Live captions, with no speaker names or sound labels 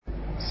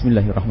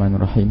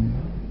Bismillahirrahmanirrahim.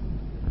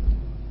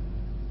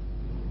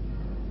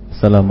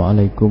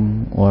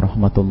 Assalamualaikum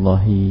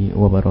warahmatullahi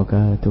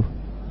wabarakatuh.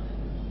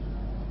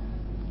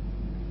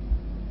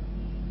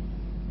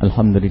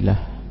 Alhamdulillah,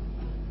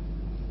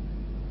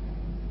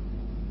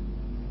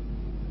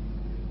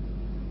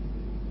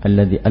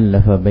 alladzi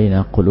allafa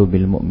baina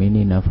qulubil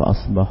mu'minina fa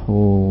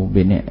asbahu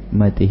bi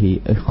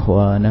ni'matihi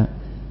ikhwana.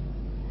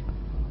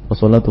 Wa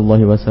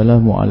sallallahu wa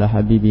sallamu ala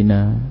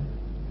habibina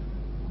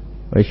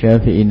wa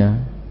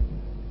syafi'ina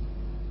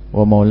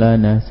wa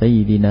maulana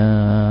sayyidina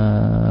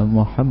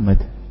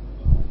Muhammad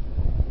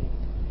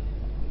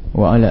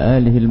wa ala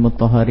alihi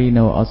al-mutahharin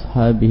wa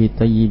ashabihi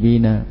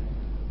tayyibin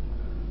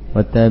wa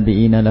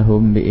tabi'ina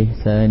lahum bi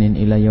ihsanin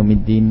ila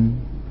yaumiddin.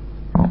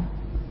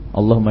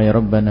 Allahumma ya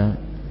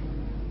rabbana,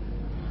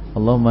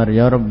 Allahumma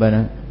ya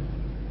rabbana,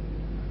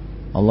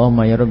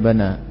 Allahumma ya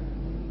rabbana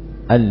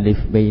alif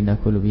baina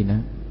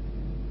qulubina.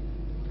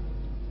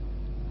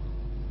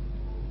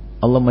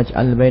 Allahumma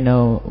ij'al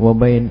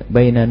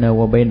bainana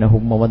wa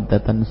bainahum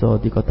mawaddatan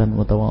sadiqatan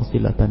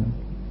mutawasilatan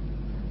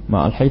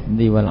ma'al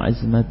hifdzi wal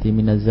 'azmati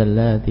minaz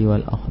zallati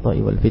wal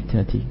akhta'i wal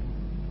fitnati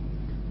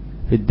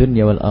fid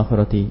dunya wal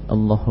akhirati.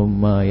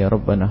 Allahumma ya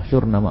rabbana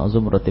ihsyurna ma'a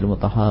zumratil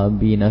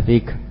mutahabbina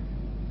fik,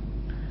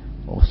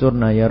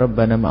 ihsyurna ya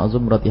rabbana ma'a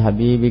zumrati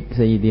habibik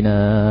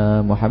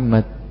sayyidina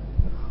Muhammad,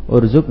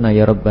 urzuqna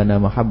ya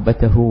rabbana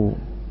mahabbatahu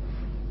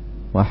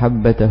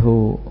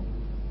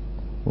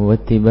wa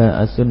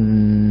ittiba'a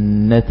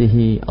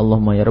sunnatihi.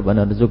 Allahumma ya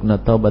rabbana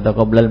arzuqna taubata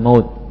qabla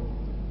al-maut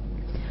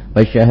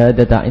wa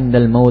syahadata 'inda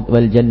al-maut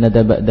wal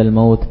jannata ba'da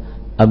al-maut.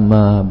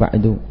 Amma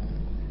ba'du.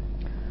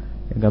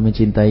 Yang kami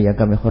cintai, yang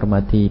kami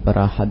hormati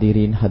para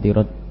hadirin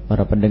hadirat,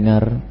 para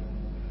pendengar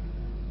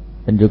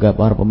dan juga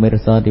para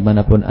pemirsa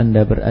dimanapun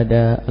Anda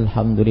berada,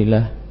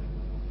 alhamdulillah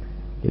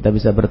kita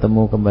bisa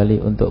bertemu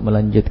kembali untuk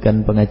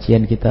melanjutkan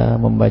pengajian kita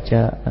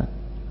membaca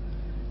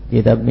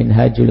kitab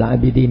Minhajul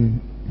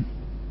Abidin,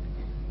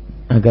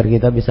 agar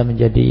kita bisa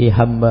menjadi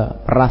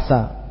hamba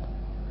perasa,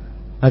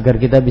 agar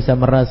kita bisa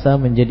merasa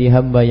menjadi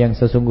hamba yang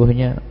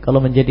sesungguhnya. Kalau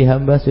menjadi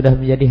hamba sudah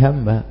menjadi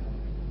hamba,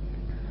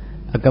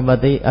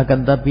 akan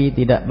tapi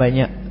tidak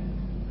banyak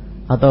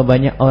atau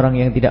banyak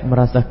orang yang tidak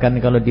merasakan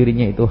kalau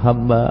dirinya itu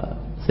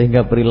hamba,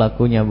 sehingga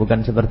perilakunya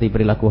bukan seperti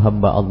perilaku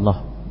hamba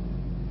Allah.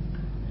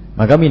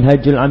 Maka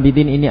Minhajul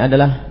Abidin ini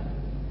adalah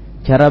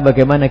cara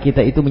bagaimana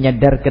kita itu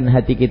menyadarkan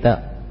hati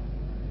kita,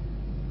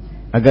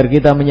 agar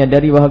kita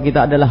menyadari bahwa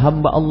kita adalah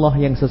hamba Allah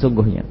yang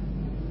sesungguhnya.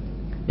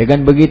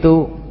 Dengan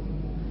begitu,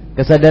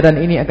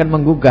 kesadaran ini akan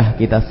menggugah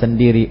kita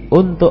sendiri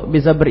untuk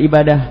bisa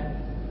beribadah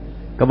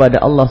kepada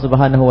Allah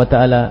Subhanahu wa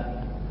taala.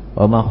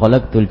 Wa ma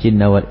khalaqtul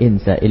jinna wal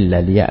insa illa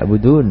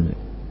liya'budun.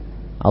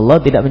 Allah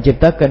tidak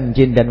menciptakan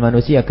jin dan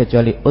manusia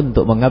kecuali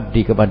untuk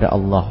mengabdi kepada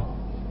Allah,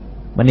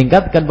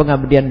 meningkatkan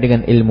pengabdian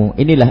dengan ilmu.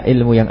 Inilah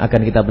ilmu yang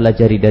akan kita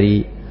pelajari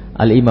dari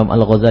Al-Imam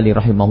Al-Ghazali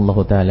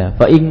rahimahullahu ta'ala.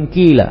 Fa in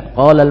qila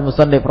qala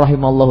al-musannif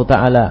rahimahullahu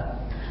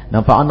ta'ala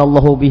nafa'ana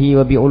Allahu bihi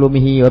wa bi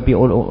ulumihi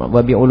wa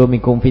bi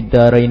ulumikum fid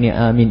dharain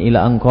amin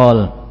ila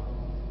anqal.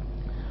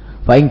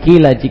 Fa in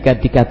qila, jika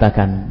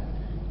dikatakan,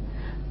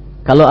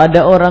 kalau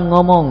ada orang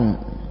ngomong,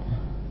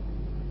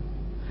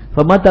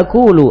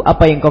 famataqulu,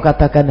 apa yang kau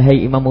katakan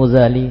hai Imam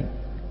Ghazali?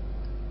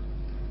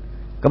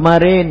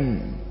 Kemarin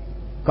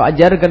kau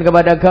ajarkan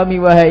kepada kami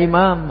wahai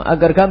Imam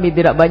agar kami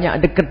tidak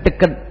banyak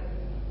dekat-dekat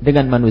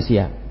dengan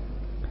manusia,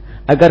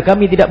 agar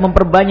kami tidak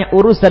memperbanyak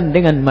urusan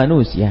dengan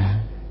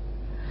manusia.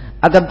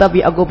 Akan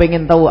tapi aku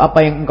pengen tahu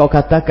apa yang engkau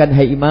katakan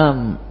hai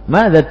Imam.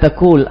 Madza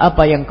taqul,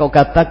 apa yang kau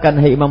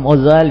katakan hai Imam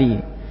Ghazali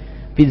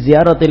fi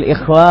ziyaratil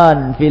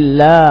ikhwan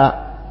fillah,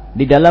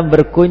 di dalam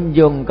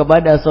berkunjung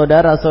kepada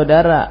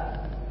saudara-saudara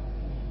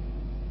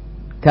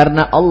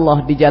karena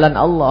Allah, di jalan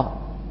Allah.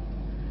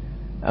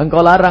 Engkau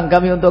larang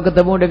kami untuk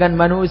ketemu dengan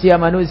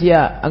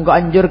manusia-manusia, engkau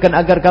anjurkan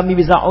agar kami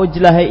bisa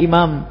ujlah hai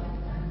Imam.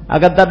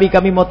 Akan tapi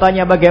kami mau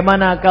tanya,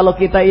 bagaimana kalau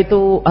kita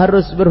itu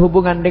harus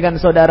berhubungan dengan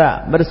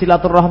saudara,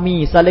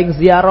 bersilaturahmi, saling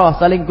ziarah,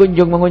 saling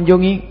kunjung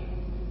mengunjungi.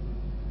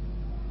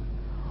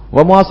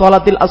 Wa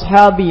muwasalatil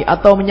ashabi,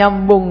 atau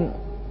menyambung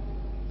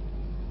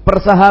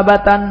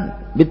persahabatan,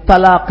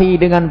 bitalaqi,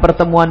 dengan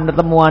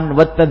pertemuan-pertemuan,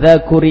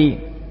 wattadzakuri,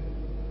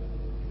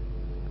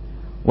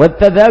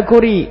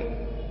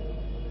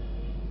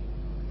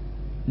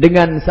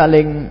 dengan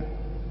saling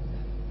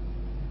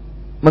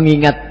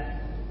mengingatkan.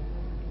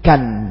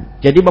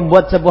 Jadi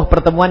membuat sebuah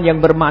pertemuan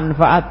yang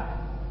bermanfaat.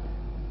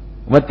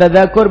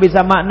 Wattadzakur bisa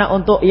makna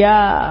untuk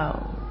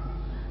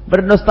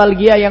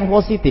bernostalgia yang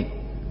positif.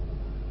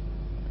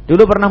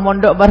 Dulu pernah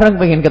mondok bareng,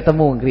 pengen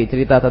ketemu,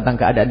 cerita tentang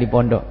keadaan di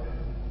pondok.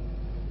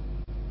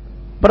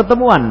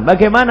 Pertemuan,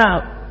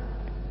 bagaimana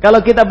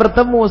kalau kita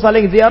bertemu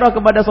saling ziarah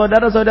kepada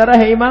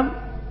saudara-saudara, hai Imam?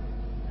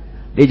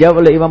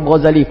 Dijawab oleh Imam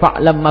Ghazali,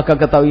 fa'lam, maka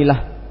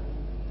ketahuilah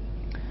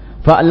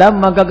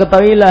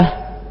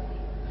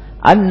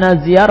anna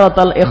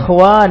ziyaratal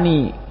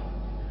ikhwani,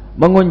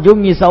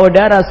 mengunjungi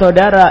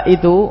saudara-saudara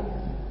itu,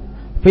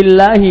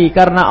 fillahi,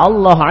 karena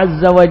Allah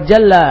azza wa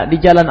jalla, di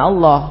jalan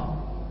Allah.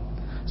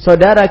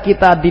 Saudara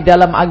kita di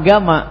dalam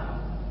agama,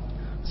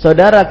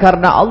 saudara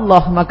karena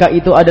Allah, maka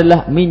itu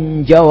adalah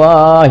min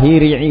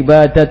jawahiri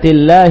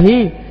ibadatillahi,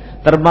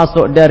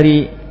 termasuk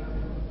dari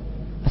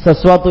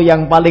sesuatu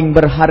yang paling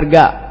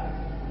berharga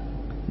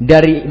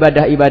dari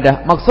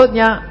ibadah-ibadah.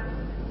 Maksudnya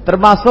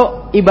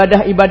termasuk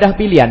ibadah-ibadah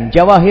pilihan.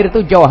 Jawahir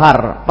itu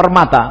jauhar,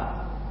 permata.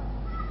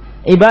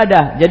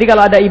 Ibadah. Jadi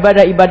kalau ada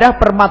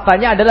ibadah-ibadah,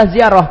 permatanya adalah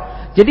ziarah.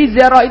 Jadi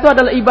ziarah itu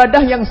adalah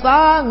ibadah yang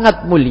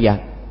sangat mulia.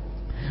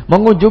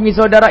 Mengunjungi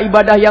saudara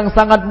ibadah yang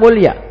sangat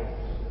mulia.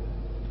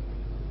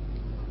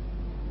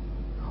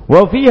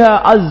 Wa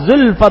fiha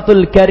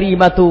az-zulfatul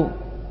karimatu.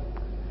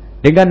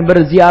 Dengan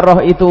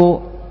berziarah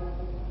itu,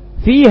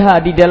 fiha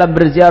di dalam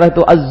berziarah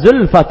itu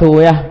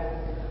az-zulfatu, ya,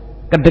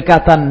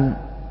 kedekatan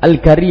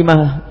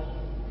al-karimah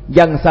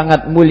yang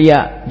sangat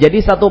mulia. Jadi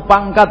satu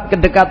pangkat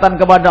kedekatan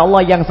kepada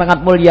Allah yang sangat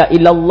mulia,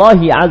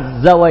 ilallahi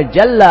azza wa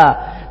jalla,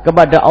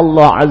 kepada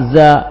Allah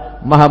azza,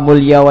 maha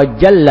mulia, wa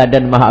jalla,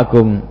 dan maha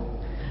agung.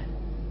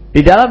 Di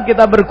dalam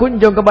kita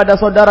berkunjung kepada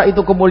saudara itu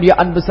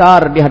kemuliaan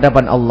besar di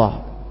hadapan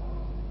Allah,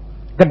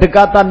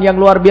 kedekatan yang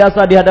luar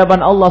biasa di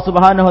hadapan Allah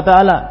subhanahu wa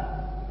ta'ala.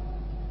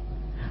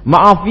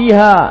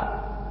 Ma'afiha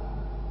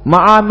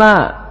ma'ama,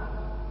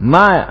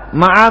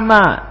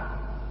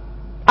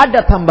 ada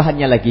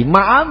tambahannya lagi,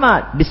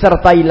 ma'ama,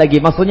 disertai lagi,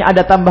 maksudnya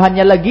ada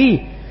tambahannya lagi,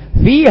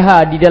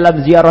 fiha, di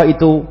dalam ziarah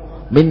itu,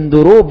 min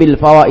durubil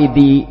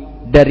fawaidi,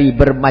 dari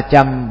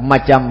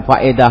bermacam-macam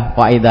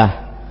faedah.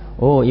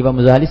 Oh, Imam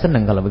Ghazali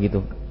senang kalau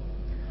begitu.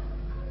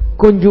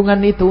 Kunjungan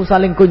itu,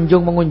 saling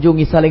kunjung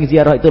mengunjungi, saling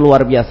ziarah itu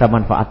luar biasa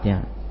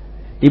manfaatnya.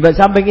 Di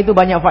samping itu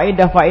banyak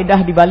faedah-faedah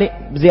di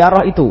balik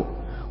ziarah itu.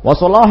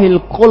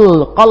 Wasolahil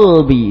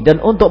qalbi, dan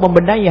untuk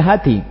membenahi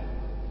hati.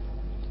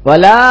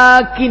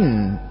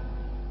 Walakin,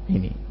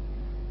 ini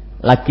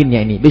lakinnya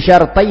ini,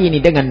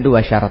 bisyartaini, dengan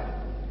dua syarat.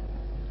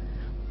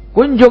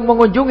 Kunjung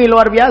mengunjungi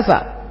luar biasa,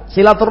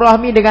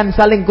 silaturahmi dengan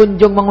saling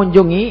kunjung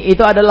mengunjungi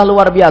itu adalah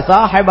luar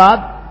biasa,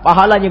 hebat,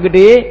 pahalanya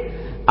gede.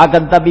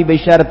 Akan tapi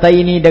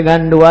bisyartaini,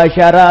 dengan dua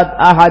syarat.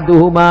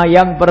 Ahaduhuma,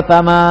 yang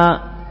pertama,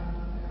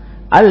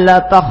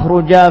 alla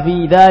takhruja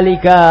fi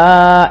dhalika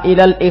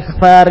ilal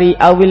ikhtari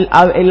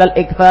ilal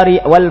ikhtari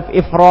wal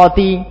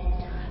ifrati.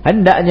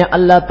 Hendaknya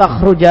alla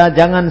takhruja,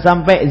 jangan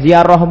sampai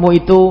ziarahmu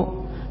itu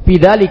fi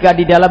dhalika,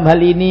 di dalam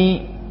hal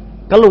ini,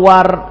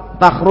 keluar,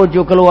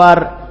 takhruju,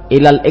 keluar,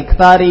 ilal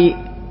ikhtari,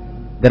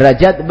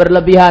 derajat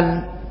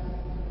berlebihan,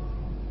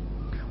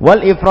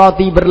 wal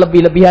ifrati,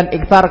 berlebih-lebihan,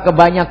 ikhtar,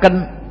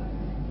 kebanyakan.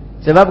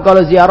 Sebab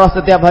kalau ziarah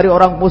setiap hari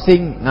orang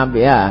pusing,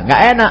 ya,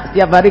 nggak enak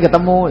setiap hari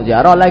ketemu,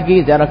 ziarah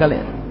lagi, ziarah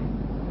kalian.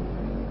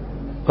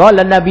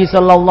 Qala Nabi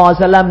sallallahu alaihi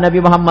wasallam, Nabi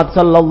Muhammad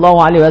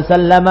sallallahu alaihi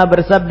wasallam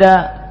bersabda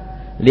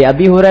li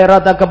Abi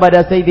Hurairah,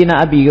 kepada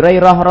Sayyidina Abi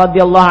Hurairah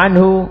radhiyallahu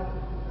anhu,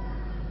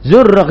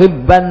 zur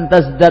ghibban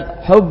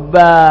tazdad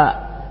hubba,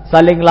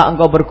 salinglah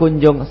engkau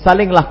berkunjung,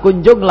 salinglah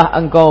kunjunglah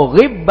engkau,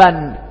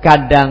 ghibban,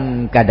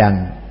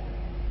 kadang-kadang.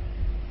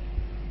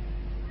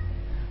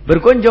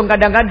 Berkunjung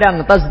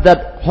kadang-kadang,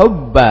 tazdad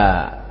hubba,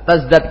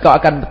 tazdad, kau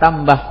akan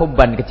bertambah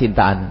hubban,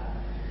 kecintaan.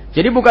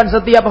 Jadi bukan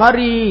setiap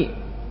hari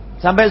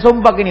sampai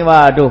sumpah ini,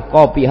 waduh,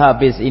 kopi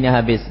habis, ini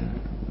habis.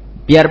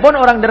 Biarpun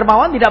orang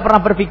dermawan tidak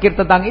pernah berpikir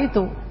tentang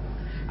itu.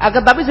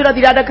 Akan tapi sudah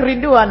tidak ada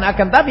kerinduan,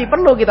 akan tapi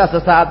perlu kita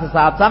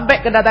sesaat-sesaat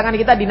sampai kedatangan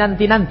kita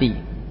dinanti-nanti.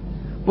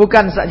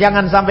 Bukan,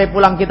 jangan sampai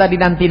pulang kita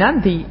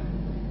dinanti-nanti.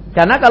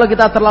 Karena kalau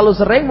kita terlalu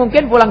sering,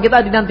 mungkin pulang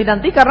kita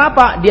dinanti-nanti karena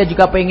apa? Dia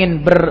juga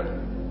pengen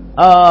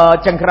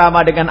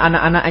cengkerama dengan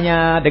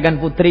anak-anaknya, dengan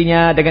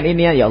putrinya, dengan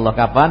ini, ya Allah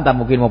kapan tak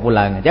mungkin mau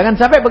pulang. Jangan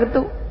sampai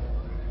begitu.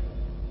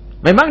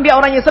 Memang dia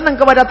orangnya senang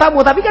kepada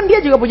tamu, tapi kan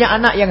dia juga punya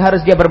anak yang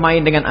harus dia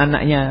bermain dengan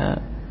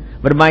anaknya,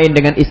 bermain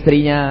dengan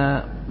istrinya,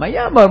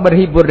 ya,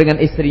 berhibur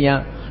dengan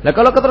istrinya. Nah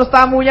kalau terus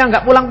tamunya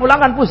nggak pulang-pulang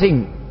kan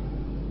pusing.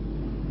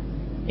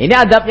 Ini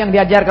adab yang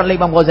diajarkan oleh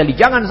Imam Ghazali,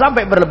 jangan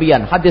sampai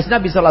berlebihan. Hadis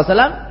Nabi sallallahu alaihi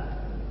wasallam,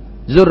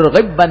 zur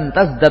ghibban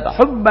tazdad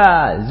hubba,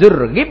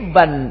 zur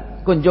ghibban,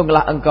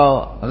 kunjunglah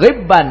engkau,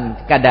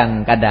 ghibban,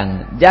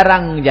 kadang-kadang,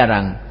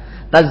 jarang-jarang,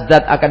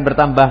 tazdad, akan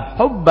bertambah,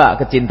 hubba,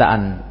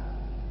 kecintaan.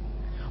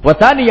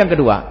 Watani, yang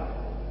kedua,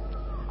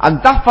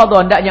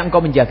 antahfadhu, hendaknya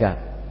engkau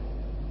menjaga,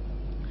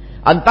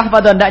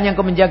 antahfadhu, hendaknya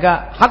engkau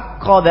menjaga,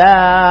 haqqa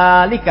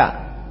dzalika,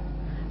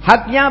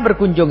 haknya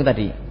berkunjung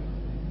tadi,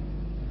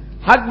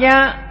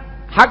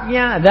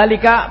 haknya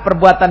dzalika,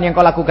 perbuatan yang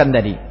kau lakukan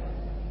tadi,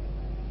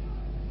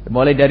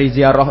 mulai dari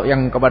ziarah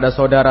yang kepada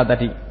saudara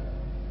tadi.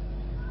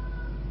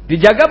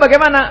 Dijaga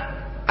bagaimana?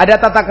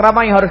 Ada tata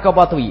krama yang harus kau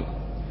patuhi.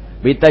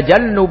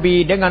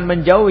 Bitajannubi, dengan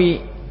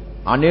menjauhi,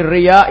 anir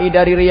riya'i,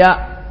 dari riya'.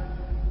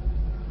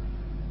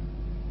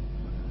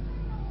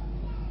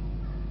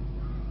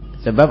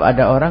 Sebab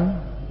ada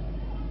orang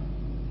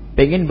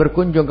pengen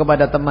berkunjung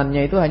kepada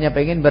temannya itu hanya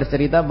pengen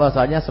bercerita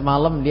bahwasanya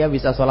semalam dia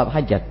bisa sholat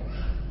hajat.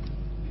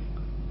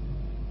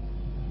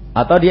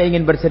 Atau dia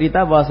ingin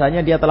bercerita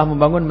bahwasanya dia telah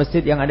membangun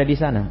masjid yang ada di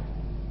sana.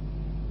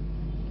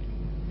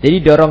 Jadi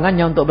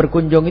dorongannya untuk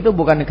berkunjung itu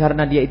bukan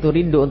karena dia itu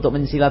rindu untuk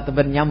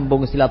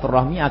menyambung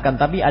silaturahmi, akan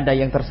tapi ada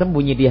yang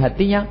tersembunyi di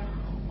hatinya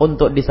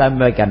untuk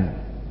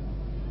disampaikan.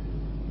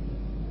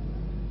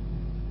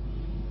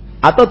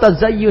 Atau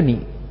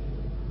tazayyuni,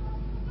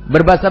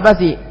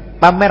 berbasa-basi,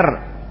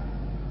 pamer.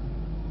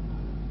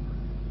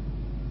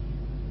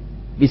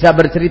 Bisa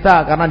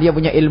bercerita karena dia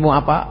punya ilmu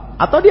apa,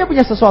 atau dia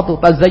punya sesuatu.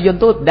 Tazayyun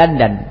itu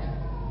dandan.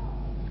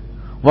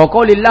 Wa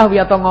qaulillahu,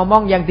 atau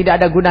ngomong yang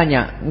tidak ada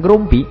gunanya,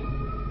 ngerumpi.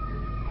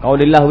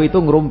 Qaulillahu itu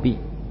ngerumpi,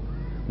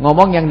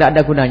 ngomong yang tidak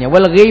ada gunanya.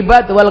 Wal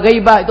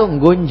ghaibah itu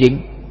nggunjing,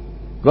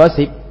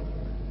 gosip.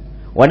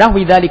 Wa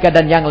nahwi dzalika,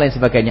 dan yang lain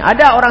sebagainya.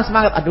 Ada orang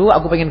semangat, aduh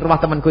aku pengen ke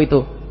rumah temanku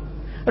itu.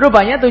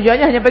 Rupanya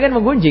tujuannya hanya pengen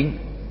menggunjing.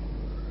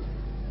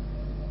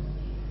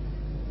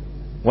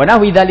 Wa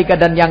nahwi dzalika,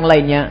 dan yang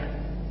lainnya.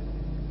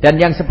 Dan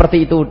yang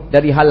seperti itu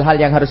dari hal-hal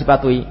yang harus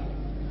dipatuhi.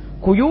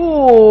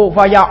 Kuyu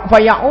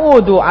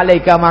fayaudu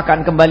alaika,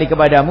 makan kembali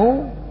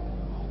kepadamu.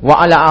 Wa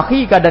ala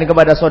akhika, dan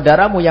kepada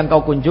saudaramu yang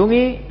kau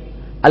kunjungi,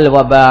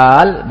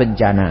 al-wabal,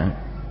 bencana.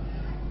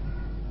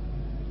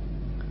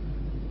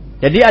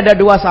 Jadi ada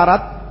dua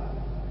syarat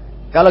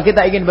kalau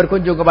kita ingin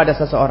berkunjung kepada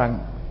seseorang.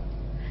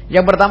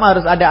 Yang pertama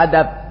harus ada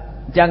adab,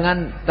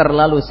 jangan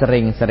terlalu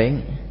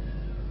sering-sering.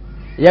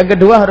 Yang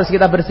kedua harus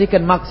kita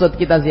bersihkan maksud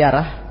kita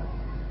ziarah.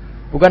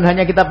 Bukan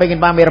hanya kita pengen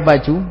pamer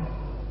baju,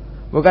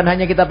 bukan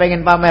hanya kita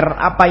pengen pamer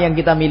apa yang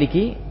kita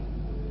miliki.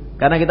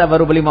 Karena kita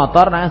baru beli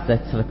motor, nah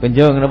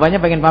kunjung, rupanya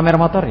pengen pamer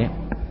motornya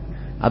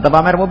atau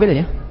pamer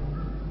mobilnya.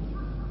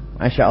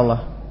 Masya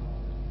Allah.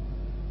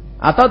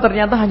 Atau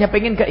ternyata hanya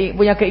pengen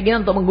punya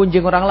keinginan untuk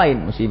menggunjing orang lain,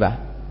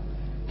 musibah.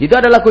 Itu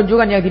adalah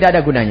kunjungan yang tidak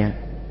ada gunanya.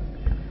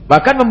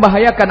 Bahkan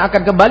membahayakan,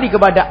 akan kembali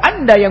kepada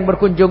Anda yang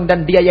berkunjung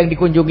dan dia yang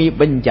dikunjungi,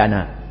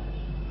 bencana.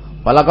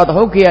 Falaqad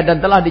hukiya,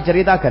 dan telah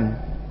diceritakan,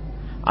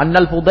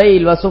 annal Fudail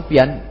wa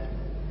Sufyan,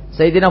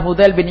 Sayyidina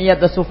Fudail bin Iyad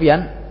wa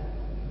Sufyan,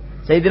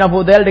 Sayyidina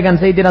Fudail dengan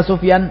Sayyidina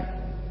Sufyan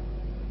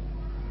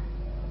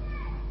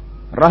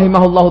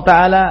rahimahullahu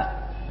ta'ala,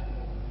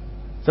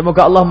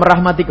 semoga Allah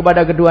merahmati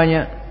kepada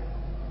keduanya,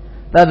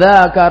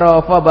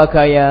 tadzakara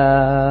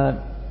fabakayan.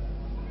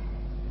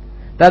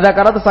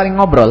 Tadzakara itu saling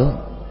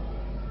ngobrol,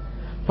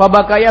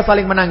 fabakaya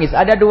saling menangis.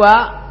 Ada dua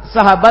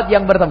sahabat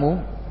yang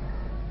bertemu,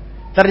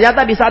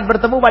 ternyata di saat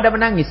bertemu pada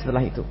menangis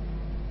setelah itu.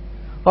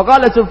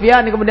 Faqala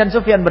Sufyan, kemudian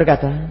Sufyan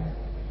berkata,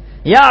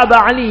 ya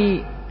Aba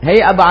Ali,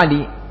 hei Aba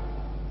Ali,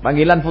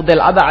 panggilan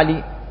Fudail Aba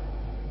Ali,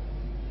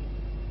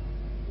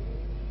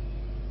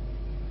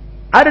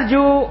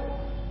 arju,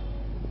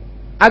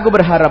 aku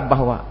berharap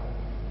bahwa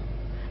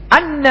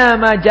anna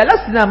ma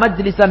jalasna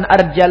majlisan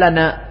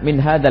arjalana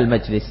min hadzal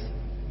majlis.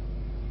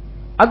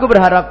 Aku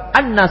berharap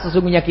anna,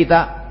 sesungguhnya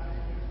kita,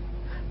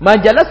 ma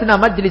jalasna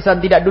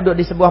majlisan, tidak duduk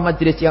di sebuah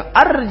majlis yang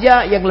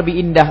arja, yang lebih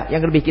indah, yang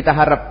lebih kita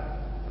harap,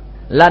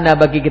 lana,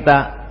 bagi kita,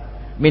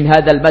 min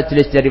hadzal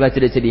majlis, dari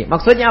majlis ini.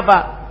 Maksudnya apa?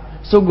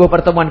 Sungguh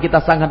pertemuan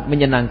kita sangat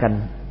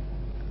menyenangkan.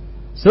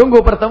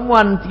 Sungguh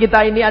pertemuan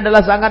kita ini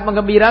adalah sangat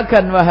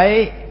menggembirakan,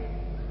 wahai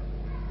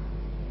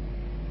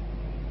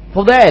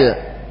Fudail.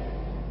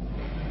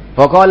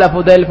 Faqala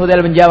Fudail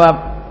menjawab,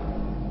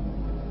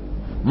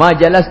 ma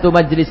jalastu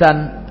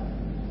majlisan,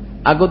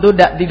 aku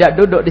tidak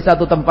duduk di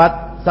satu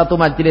tempat, satu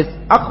majlis,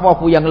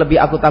 akhwafu, yang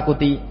lebih aku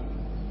takuti,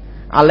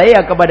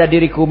 alaiya, kepada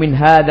diriku, min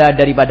hadza,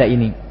 daripada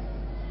ini.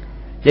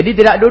 Jadi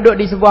tidak duduk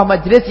di sebuah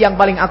majlis yang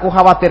paling aku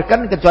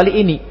khawatirkan kecuali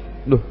ini.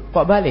 Loh,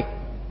 kok balik?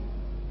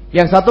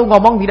 Yang satu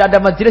ngomong tidak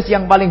ada majlis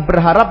yang paling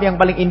berharap, yang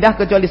paling indah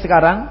kecuali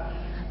sekarang.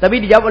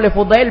 Tapi dijawab oleh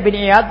Fudail bin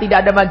Iyad,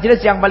 tidak ada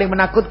majlis yang paling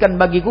menakutkan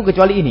bagiku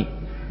kecuali ini.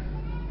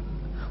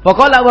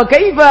 Faqala wa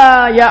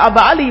kaifa ya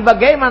Aba Ali,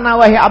 bagaimana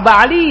wahai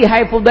Aba Ali,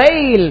 hai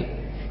Fudail?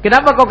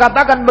 Kenapa kau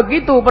katakan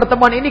begitu?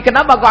 Pertemuan ini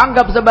kenapa kau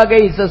anggap sebagai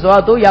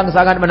sesuatu yang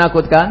sangat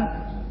menakutkan?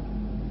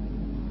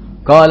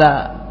 Qala,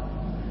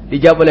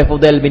 dijawab oleh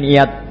Fudail bin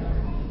Iyad,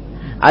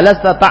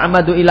 alasta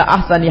ta'madu ila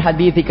ahsani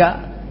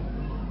hadithika?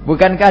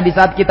 Bukankah di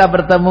saat kita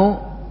bertemu,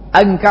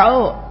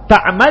 engkau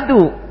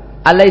ta'madu,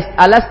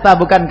 alasta,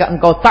 bukankah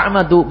engkau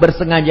ta'madu,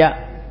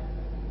 bersengaja,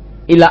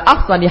 ila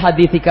ahsani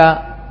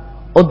hadithika,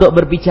 untuk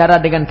berbicara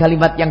dengan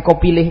kalimat yang kau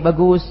pilih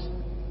bagus.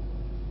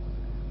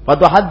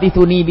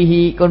 Fatuhaddithuni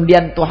bihi,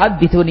 kemudian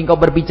tuhaddithuni, kau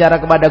berbicara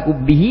kepadaku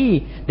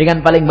bihi,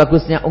 dengan paling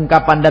bagusnya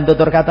ungkapan dan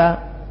tutur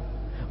kata.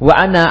 Wa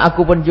ana,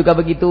 aku pun juga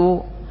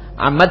begitu,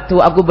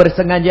 amadtu, aku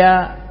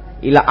bersengaja,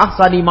 ila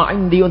ahsani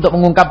ma'indi, untuk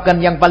mengungkapkan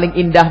yang paling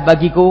indah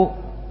bagiku.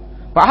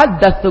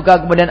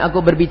 Fahaddatsuka, kemudian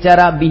aku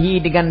berbicara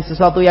bihi, dengan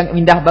sesuatu yang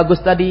indah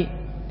bagus tadi.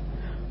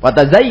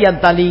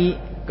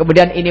 Fatazayyantali,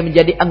 kemudian ini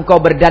menjadi engkau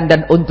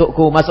berdandan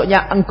untukku.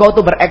 Maksudnya engkau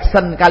tuh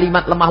beraksen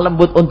kalimat lemah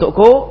lembut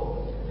untukku.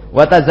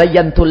 Wa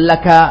tazayyantul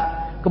laka,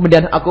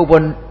 kemudian aku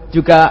pun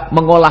juga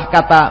mengolah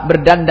kata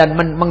berdandan,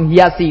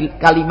 menghiasi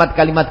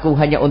kalimat-kalimatku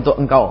hanya untuk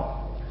engkau.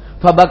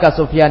 Fabaka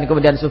Sufyan,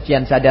 kemudian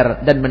Sufyan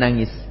sadar dan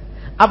menangis.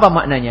 Apa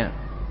maknanya?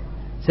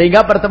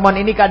 Sehingga pertemuan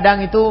ini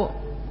kadang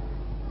itu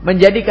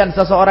menjadikan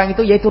seseorang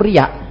itu yaitu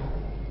riya.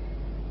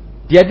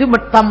 Dia itu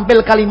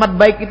tampil kalimat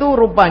baik itu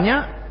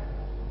rupanya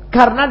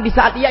karena di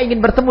saat ia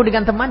ingin bertemu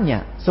dengan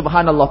temannya.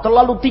 Subhanallah,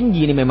 terlalu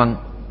tinggi ini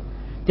memang.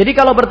 Jadi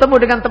kalau bertemu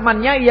dengan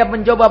temannya, ia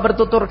mencoba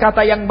bertutur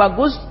kata yang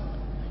bagus,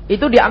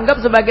 itu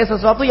dianggap sebagai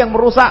sesuatu yang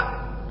merusak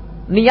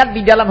niat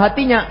di dalam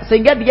hatinya,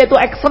 sehingga dia itu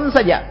action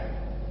saja.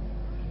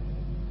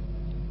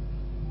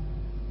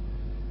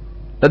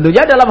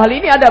 Tentunya dalam hal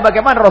ini ada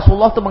bagaimana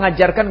Rasulullah itu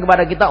mengajarkan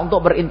kepada kita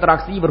untuk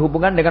berinteraksi,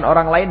 berhubungan dengan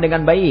orang lain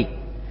dengan baik,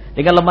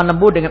 dengan lemah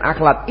lembut, dengan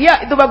akhlak.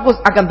 Iya, itu bagus.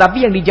 Akan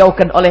tapi yang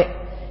dijauhkan oleh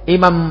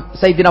Imam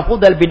Sayyidina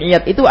Fudail bin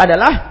Iyad itu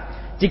adalah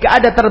jika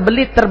ada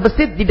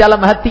terbesit di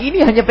dalam hati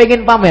ini hanya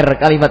pengen pamer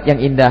kalimat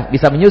yang indah,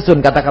 bisa menyusun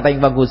kata-kata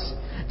yang bagus.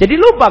 Jadi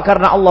lupa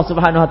karena Allah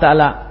Subhanahu wa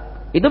taala.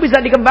 Itu bisa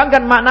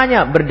dikembangkan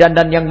maknanya,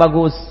 berdandan yang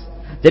bagus.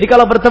 Jadi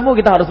kalau bertemu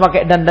kita harus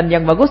pakai dandan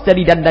yang bagus,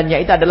 jadi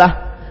dandannya itu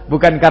adalah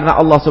bukan karena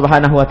Allah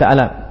Subhanahu wa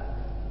taala.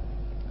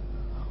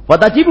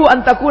 Watajibu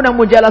an takuna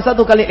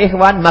mujalasatu kali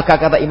ikhwan, maka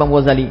kata Imam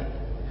Ghazali,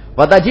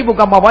 watajibu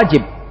kama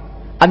wajib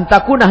an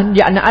takuna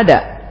hendaknya ada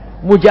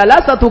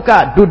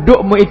mujalasatuka,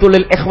 dudukmu itu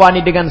lil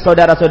ikhwani dengan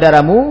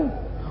saudara-saudaramu,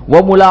 wa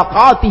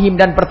mulaqatihim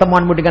dan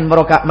pertemuanmu dengan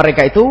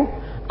mereka itu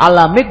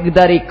ala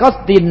miqdari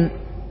qasdin,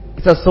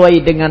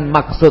 sesuai dengan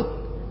maksud,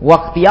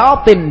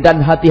 waqtiyatin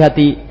dan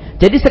hati-hati.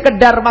 Jadi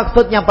sekedar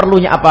maksudnya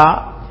perlunya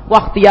apa?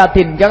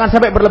 Waqtiyatin, jangan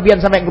sampai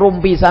berlebihan sampai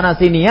ngerumpi sana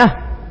sini ya.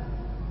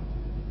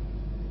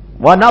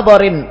 Wa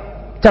nadharin,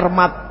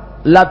 cermat,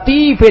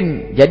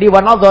 latifin. Jadi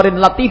wa nadharin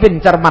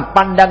latifin, cermat,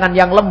 pandangan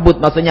yang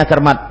lembut maksudnya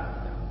cermat.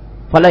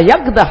 Fala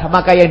yaqdah,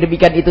 maka yang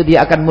demikian itu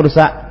dia akan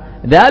merusak.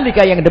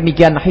 Dalika, yang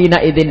demikian,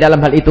 hina idzin,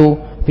 dalam hal itu,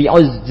 fi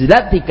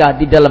uzlatika,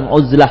 di dalam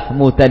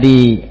uzlahmu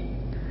tadi.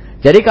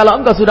 Jadi kalau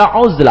engkau sudah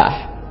uzlah,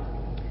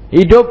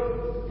 hidup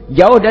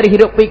jauh dari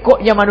hidup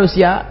pikuknya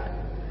manusia,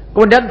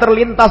 kemudian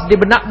terlintas di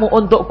benakmu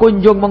untuk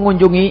kunjung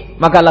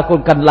mengunjungi, maka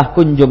lakukanlah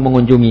kunjung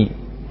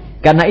mengunjungi.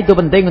 Karena itu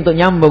penting untuk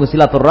nyambung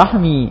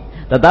silaturahmi.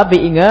 Tetapi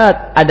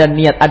ingat, ada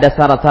niat, ada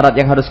syarat-syarat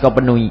yang harus kau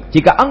penuhi.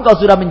 Jika engkau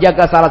sudah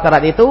menjaga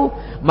syarat-syarat itu,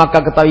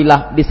 maka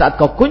ketahuilah di saat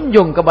kau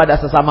kunjung kepada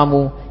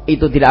sesamamu,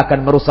 itu tidak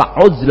akan merusak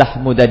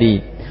uzlahmu tadi.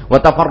 Wa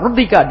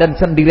tafarrudika, dan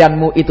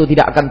sendirianmu itu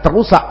tidak akan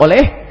terusak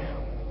oleh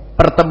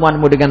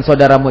pertemuanmu dengan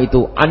saudaramu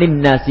itu,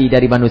 anin nasi,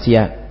 dari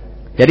manusia.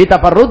 Jadi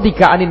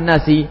tafarrudika anin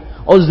nasi,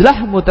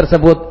 uzlahmu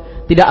tersebut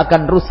tidak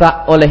akan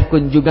rusak oleh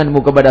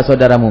kunjunganmu kepada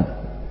saudaramu.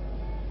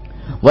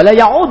 Wala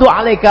ya'udu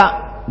 'alaika,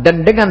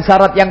 dan dengan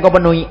syarat yang kau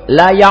penuhi,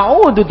 la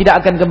ya'udu,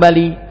 tidak akan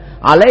kembali,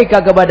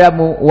 'alaika,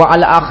 kepadamu, wa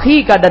 'ala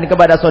akhika, dan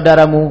kepada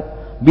saudaramu,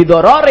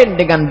 bidararin,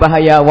 dengan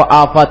bahaya, wa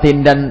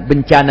afatin, dan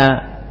bencana,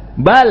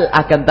 bal,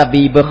 akan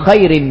tapi, bi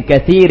khairin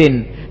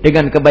katsirin,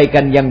 dengan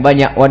kebaikan yang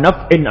banyak, wa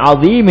naf'in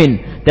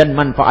 'azimin, dan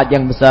manfaat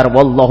yang besar.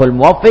 Wallahul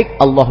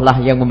muwaffiq, Allah lah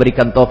yang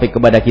memberikan taufik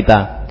kepada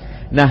kita.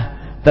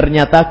 Nah,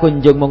 ternyata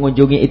kunjung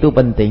mengunjungi itu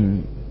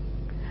penting.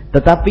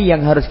 Tetapi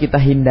yang harus kita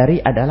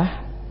hindari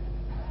adalah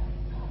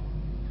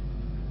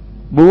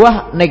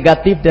buah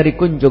negatif dari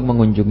kunjung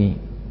mengunjungi.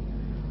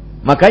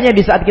 Makanya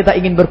di saat kita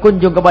ingin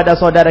berkunjung kepada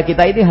saudara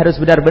kita ini,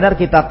 harus benar-benar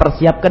kita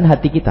persiapkan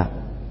hati kita.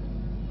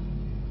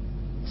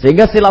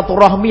 Sehingga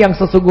silaturahmi yang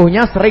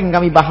sesungguhnya sering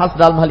kami bahas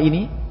dalam hal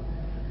ini,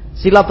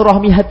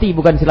 silaturahmi hati,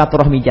 bukan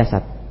silaturahmi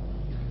jasad.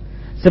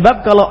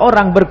 Sebab kalau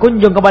orang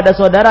berkunjung kepada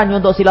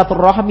saudaranya untuk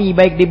silaturahmi,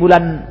 baik di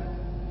bulan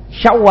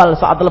Syawal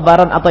saat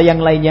lebaran atau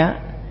yang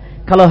lainnya,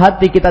 kalau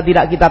hati kita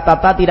tidak kita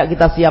tata, tidak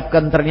kita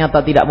siapkan,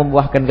 ternyata tidak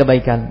membuahkan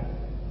kebaikan.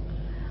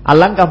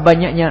 Alangkah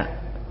banyaknya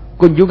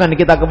kunjungan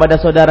kita kepada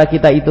saudara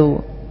kita itu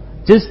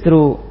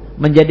justru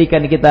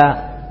menjadikan kita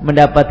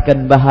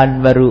mendapatkan bahan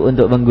baru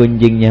untuk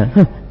menggunjingnya.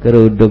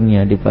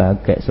 Kerudungnya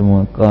dipakai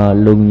semua,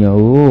 kalungnya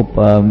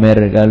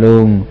pamer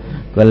kalung,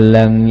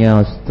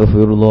 gelangnya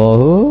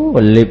astagfirullah,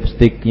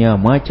 lipstiknya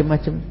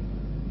macam-macam.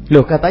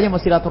 Loh, katanya mau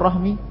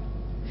silaturahmi.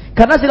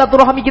 Karena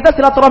silaturahmi kita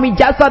silaturahmi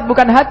jasad,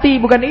 bukan hati,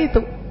 bukan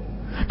itu.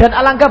 Dan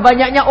alangkah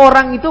banyaknya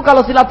orang itu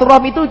kalau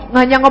silaturahmi itu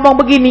hanya ngomong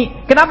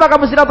begini, kenapa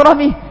kamu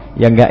silaturahmi?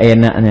 Ya enggak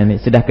enak nih,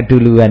 sudah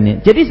keduluan nih.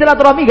 Jadi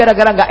silaturahmi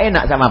gara-gara enggak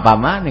enak sama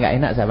paman, enggak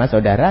enak sama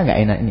saudara, enggak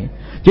enak ini.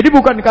 Jadi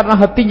bukan karena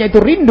hatinya itu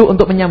rindu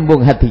untuk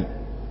menyambung hati.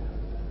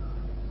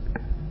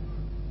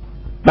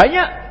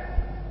 Banyak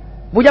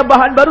punya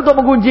bahan baru untuk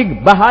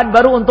menggunjing, bahan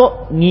baru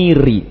untuk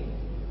ngiri.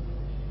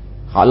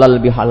 Halal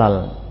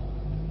bihalal.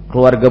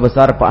 Keluarga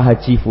besar Pak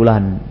Haji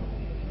Fulan.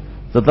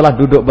 Setelah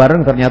duduk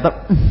bareng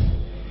ternyata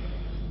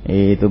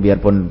itu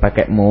biarpun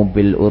pakai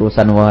mobil,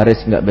 urusan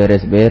waris nggak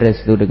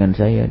beres-beres tuh dengan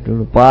saya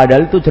dulu.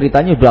 Padahal itu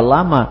ceritanya sudah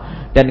lama,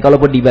 dan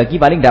kalaupun dibagi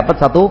paling dapat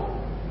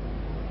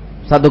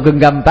satu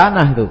genggam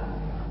tanah tuh.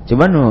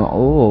 Cuman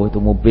itu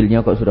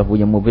mobilnya kok sudah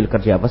punya mobil,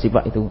 kerja apa sih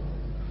Pak itu?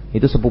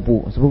 Itu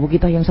sepupu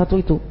kita yang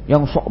satu itu,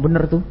 yang sok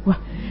bener tuh. Wah,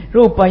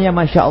 rupanya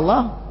Masya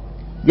Allah.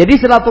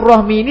 Jadi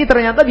silaturahmi ini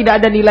ternyata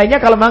tidak ada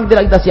nilainya kalau memang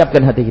tidak kita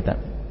siapkan hati kita.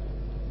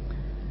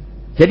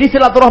 Jadi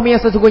silaturahmi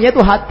yang sesungguhnya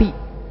itu hati.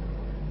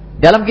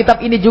 Dalam kitab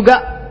ini juga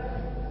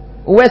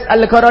Uwais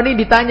Al-Qarani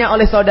ditanya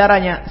oleh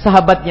saudaranya,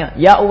 sahabatnya,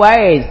 "Ya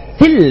Uwais,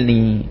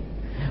 silni."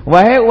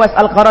 Wahai Uwais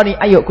Al-Qarani,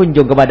 ayo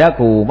kunjung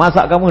kepadaku.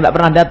 Masa kamu tidak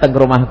pernah datang ke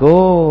rumahku?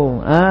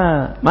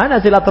 Mana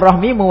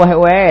silaturahmimu wahai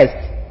Uwais?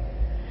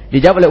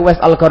 Dijawab oleh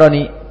Uwais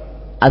Al-Qarani,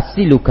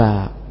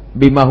 "Asiluka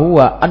bima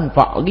huwa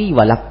anfa'li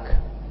walak."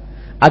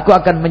 Aku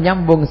akan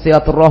menyambung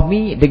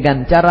silaturahmi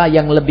dengan cara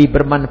yang lebih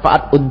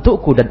bermanfaat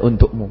untukku dan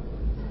untukmu.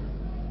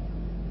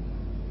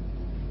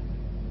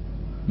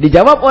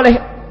 Dijawab oleh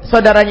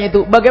saudaranya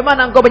itu,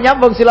 bagaimana engkau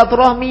menyambung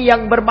silaturahmi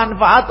yang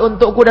bermanfaat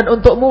untukku dan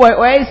untukmu, wahai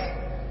Uwais?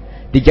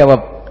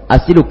 Dijawab,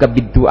 asiluka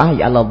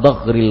biddu'ai ala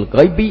dhaghril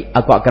ghaibi,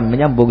 aku akan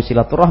menyambung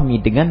silaturahmi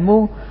denganmu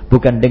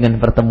bukan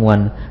dengan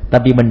pertemuan,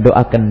 tapi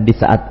mendoakan di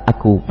saat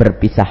aku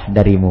berpisah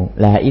darimu.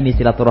 Lah ini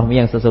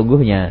silaturahmi yang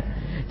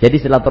sesungguhnya. Jadi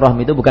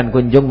silaturahmi itu bukan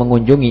kunjung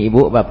mengunjungi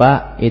ibu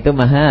bapak, itu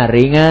maha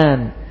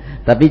ringan.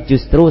 Tapi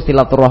justru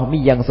silaturahmi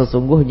yang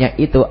sesungguhnya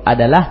itu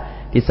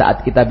adalah di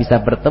saat kita bisa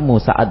bertemu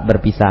saat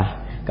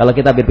berpisah. Kalau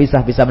kita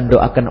berpisah bisa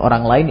mendoakan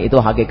orang lain, itu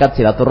hakikat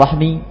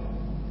silaturahmi.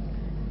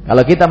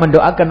 Kalau kita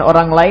mendoakan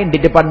orang lain di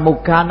depan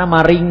muka,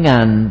 nama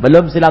ringan,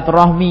 belum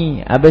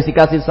silaturahmi. Habis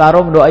dikasih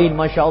sarung, doain,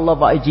 Masya Allah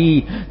Pak Haji,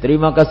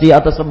 terima kasih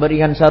atas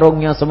pemberian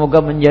sarungnya, semoga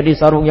menjadi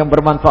sarung yang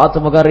bermanfaat,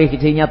 semoga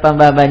rezekinya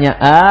tambah banyak.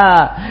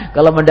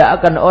 Kalau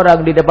mendoakan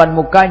orang di depan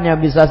mukanya,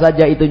 bisa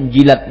saja itu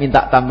jilat,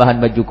 minta tambahan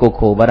baju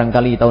koko,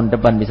 barangkali tahun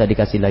depan bisa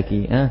dikasih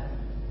lagi.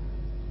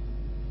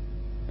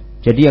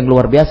 Jadi yang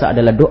luar biasa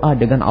adalah doa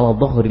dengan ala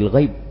dhaghril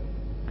ghaib.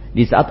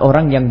 Di saat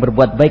orang yang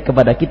berbuat baik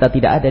kepada kita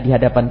tidak ada di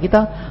hadapan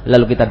kita,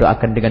 lalu kita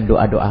doakan dengan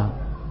doa-doa.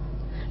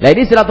 Nah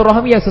ini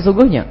silaturahmi yang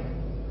sesungguhnya.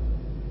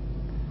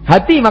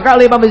 Hati, maka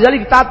oleh Imam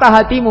Ghazali, tata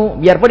hatimu.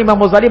 Biarpun Imam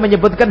Ghazali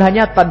menyebutkan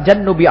hanya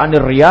tajannubi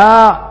anir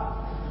riya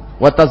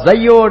wa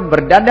tazayyun,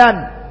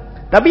 berdandan.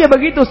 Tapi ya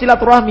begitu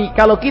silaturahmi.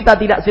 Kalau kita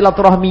tidak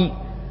silaturahmi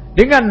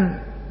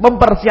dengan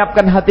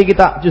mempersiapkan hati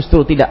kita,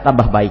 justru tidak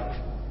tambah baik.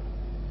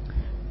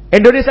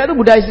 Indonesia itu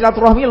budaya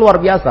silaturahmi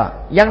luar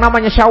biasa. Yang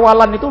namanya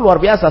syawalan itu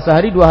luar biasa.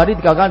 Sehari, 2 hari,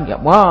 3 kali.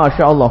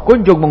 Masya Allah,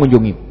 kunjung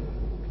mengunjungi.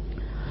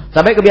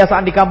 Sampai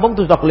kebiasaan di kampung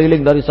itu sudah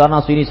keliling dari sana,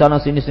 sini.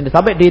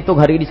 Sampai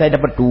dihitung hari ini saya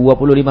dapat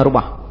 25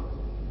 rumah.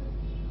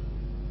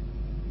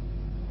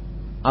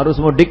 Arus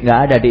mudik nggak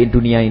ada di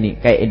dunia ini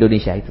kayak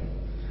Indonesia itu.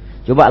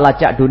 Coba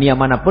lacak dunia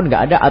manapun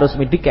nggak ada arus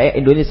mudik kayak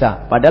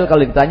Indonesia. Padahal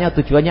kalau ditanya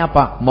tujuannya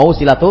apa? Mau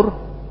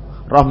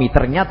silaturahmi.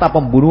 Ternyata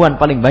pembunuhan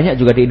paling banyak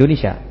juga di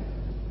Indonesia.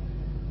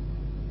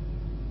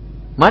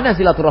 Mana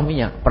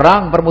silaturahminya?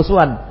 Perang,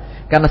 permusuhan.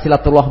 Karena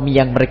silaturahmi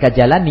yang mereka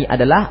jalani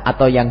adalah,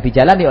 atau yang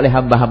dijalani oleh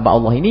hamba-hamba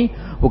Allah ini,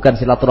 bukan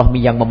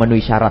silaturahmi yang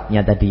memenuhi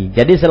syaratnya tadi.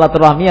 Jadi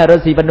silaturahmi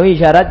harus dipenuhi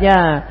syaratnya.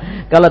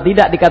 Kalau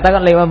tidak,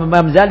 dikatakan oleh Imam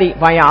Ghazali,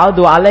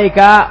 faya'udu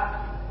alaika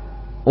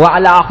wa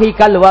ala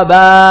akhikal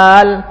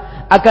wabal,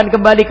 akan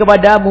kembali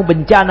kepadamu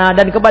bencana,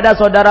 dan kepada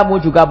saudaramu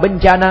juga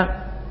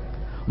bencana.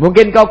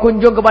 Mungkin kau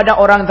kunjung kepada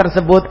orang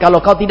tersebut, kalau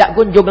kau tidak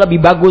kunjung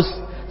lebih bagus.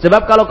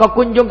 Sebab kalau kau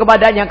kunjung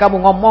kepadanya,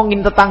 kamu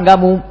ngomongin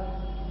tetanggamu,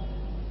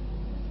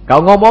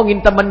 kau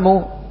ngomongin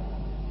temanmu,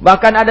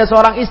 bahkan ada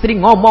seorang istri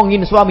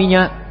ngomongin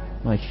suaminya.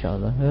 Masya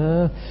Allah,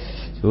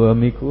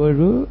 suamiku,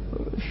 aduh.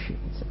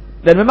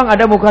 Dan memang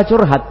ada muka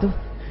curhat tuh,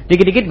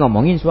 dikit-dikit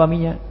ngomongin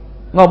suaminya.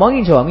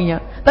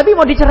 Tapi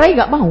mau dicerai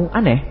gak mau,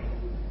 aneh.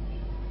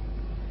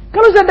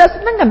 Kalau sudah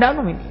senang kan gak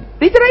ngomongin,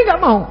 dicerai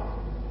gak mau.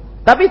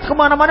 Tapi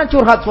kemana-mana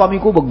curhat,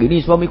 suamiku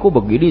begini.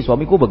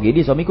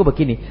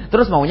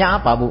 Terus maunya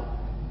apa, Bu?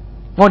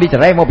 Mau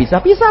dicerai, mau pisah.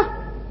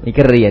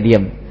 Mikir ya,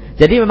 diam.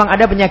 Jadi memang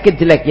ada penyakit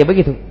jelek, ya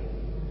begitu.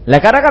 Lah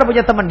karena kan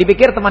punya teman,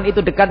 dipikir teman itu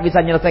dekat bisa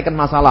menyelesaikan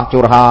masalah,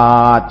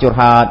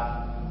 curhat.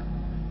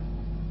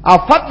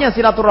 Afatnya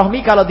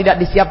silaturahmi kalau tidak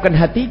disiapkan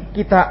hati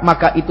kita,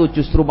 maka itu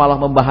justru malah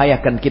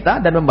membahayakan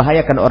kita dan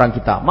membahayakan orang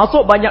kita.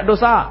 Masuk banyak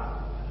dosa.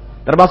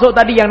 Termasuk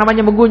tadi yang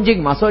namanya menggunjing,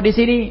 masuk di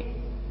sini.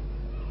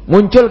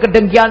 Muncul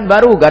kedengkian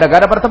baru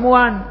gara-gara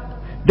pertemuan.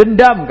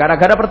 Dendam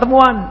gara-gara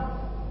pertemuan.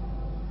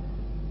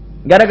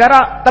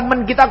 Gara-gara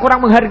teman kita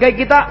kurang menghargai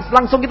kita,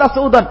 langsung kita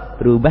seudon.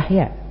 Berubah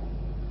ya?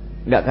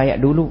 Nggak kayak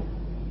dulu.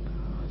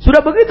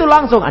 Sudah begitu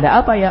langsung,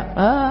 ada apa ya?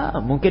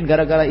 Mungkin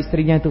gara-gara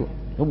istrinya itu.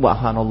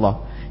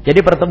 Subhanallah.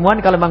 Jadi pertemuan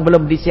kalau memang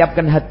belum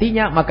disiapkan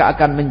hatinya, maka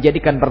akan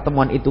menjadikan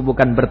pertemuan itu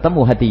bukan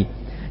bertemu hati.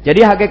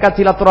 Jadi hakikat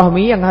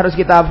silaturahmi yang harus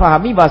kita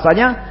pahami,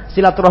 bahasanya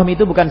silaturahmi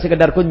itu bukan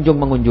sekedar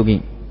kunjung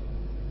mengunjungi.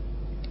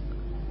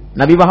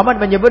 Nabi Muhammad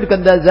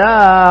menyebutkan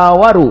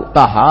tazawaru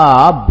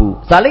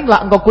tahabu.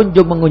 Salinglah engkau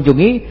kunjung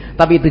mengunjungi,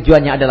 tapi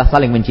tujuannya adalah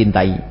saling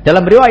mencintai.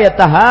 Dalam riwayat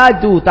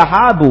tahadu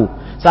tahabu.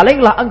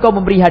 Salinglah engkau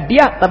memberi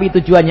hadiah, tapi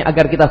tujuannya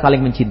agar kita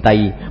saling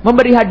mencintai.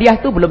 Memberi hadiah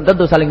itu belum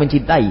tentu saling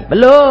mencintai.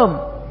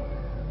 Belum.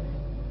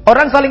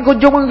 Orang saling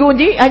kunjung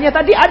mengunjungi hanya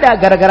tadi ada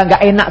gara-gara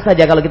nggak enak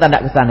saja kalau kita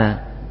tidak ke sana.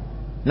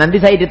 Nanti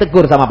saya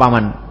ditegur sama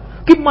paman.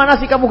 Gimana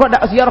sih kamu kok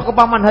tidak ziarah ke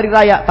paman hari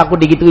raya? Takut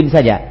digituin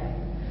saja.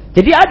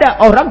 Jadi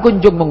ada orang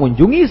kunjung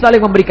mengunjungi, saling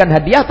memberikan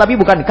hadiah, tapi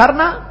bukan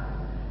karena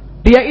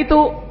dia itu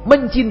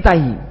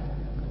mencintai.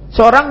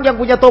 Seorang yang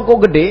punya toko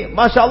gede,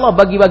 Masya Allah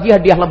bagi-bagi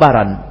hadiah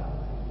lebaran.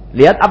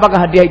 Lihat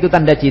apakah hadiah itu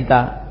tanda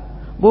cinta?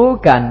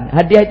 Bukan,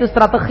 hadiah itu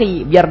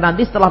strategi. Biar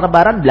nanti setelah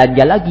lebaran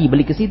belanja lagi,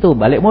 beli ke situ,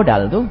 balik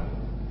modal tuh.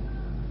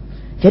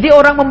 Jadi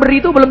orang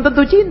memberi itu belum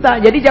tentu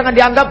cinta. Jadi jangan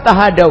dianggap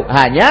tahadau.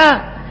 Hanya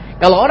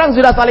kalau orang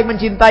sudah saling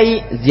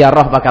mencintai,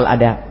 ziarah bakal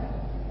ada.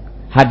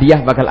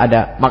 Hadiah bakal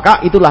ada.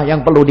 Maka itulah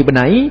yang perlu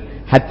dibenahi,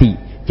 hati.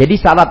 Jadi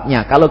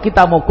syaratnya kalau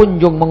kita mau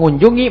kunjung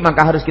mengunjungi,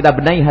 maka harus kita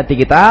benahi hati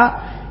kita.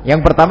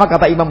 Yang pertama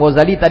kata Imam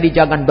Ghazali tadi,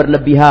 jangan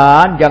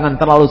berlebihan, jangan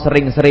terlalu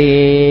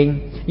sering-sering.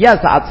 Ya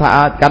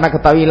saat-saat, karena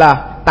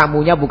ketahuilah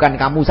tamunya bukan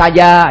kamu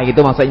saja,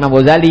 gitu maksud Imam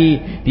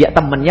Ghazali. Dia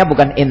temannya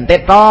bukan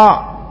ente tok.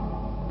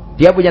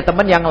 Dia punya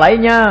teman yang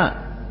lainnya.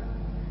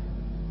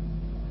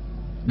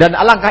 Dan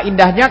alangkah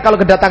indahnya kalau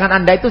kedatangan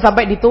Anda itu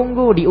sampai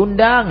ditunggu,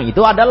 diundang.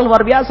 Itu adalah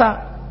luar biasa.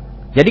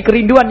 Jadi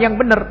kerinduan yang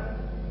benar.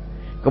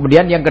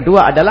 Kemudian yang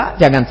kedua adalah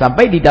jangan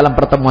sampai di dalam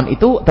pertemuan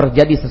itu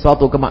terjadi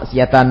sesuatu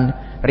kemaksiatan,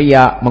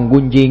 riya,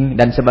 menggunjing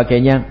dan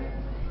sebagainya,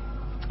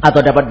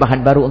 atau dapat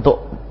bahan baru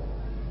untuk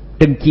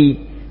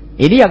dengki.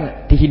 Ini yang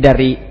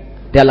dihindari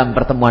dalam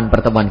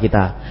pertemuan-pertemuan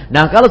kita.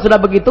 Nah, kalau sudah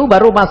begitu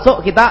baru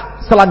masuk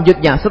kita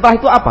selanjutnya. Setelah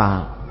itu apa?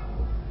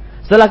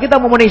 Setelah kita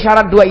memenuhi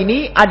syarat dua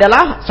ini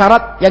adalah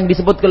syarat yang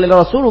disebutkan oleh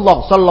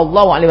Rasulullah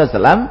sallallahu alaihi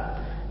wasallam.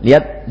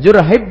 Lihat,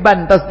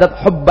 zurhibban tasdad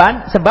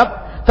hubban, sebab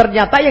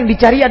ternyata yang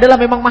dicari adalah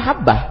memang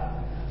mahabbah.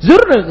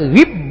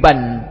 Zurhibban,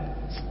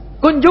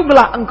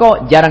 kunjunglah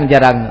engkau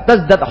jarang-jarang,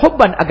 tasdad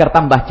hubban, agar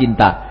tambah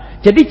cinta.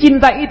 Jadi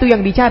cinta itu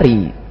yang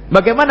dicari.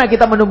 Bagaimana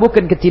kita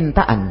menumbuhkan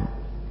kecintaan?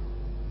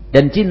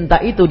 Dan cinta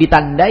itu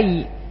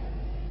ditandai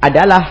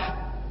adalah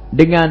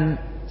dengan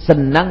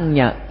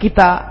senangnya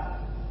kita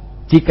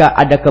jika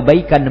ada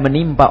kebaikan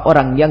menimpa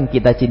orang yang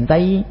kita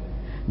cintai,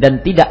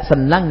 dan tidak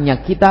senangnya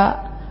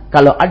kita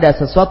kalau ada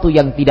sesuatu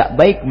yang tidak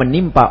baik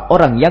menimpa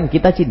orang yang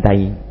kita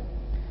cintai.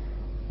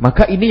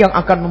 Maka ini yang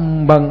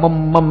akan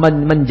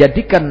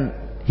menjadikan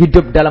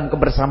hidup dalam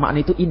kebersamaan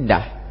itu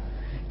indah.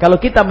 Kalau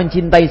kita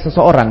mencintai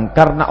seseorang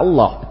karena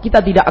Allah, kita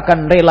tidak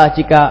akan rela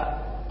jika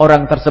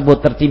orang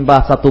tersebut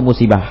tertimpa satu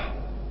musibah.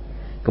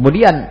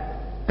 Kemudian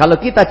kalau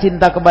kita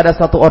cinta kepada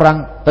satu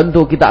orang,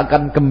 tentu kita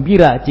akan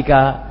gembira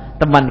jika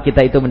teman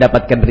kita itu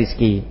mendapatkan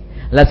rizki.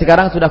 Lah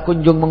sekarang sudah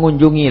kunjung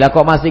mengunjungi, lah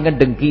kok masih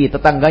ngedengki,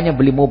 tetangganya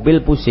beli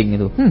mobil pusing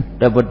itu.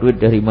 Dapat duit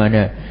dari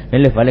mana?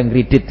 Ini paling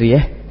kredit tuh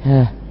ya.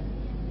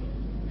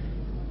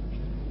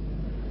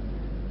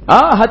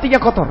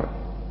 Hatinya kotor.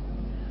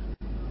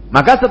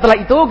 Maka setelah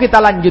itu kita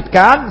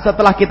lanjutkan,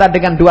 setelah kita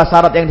dengan dua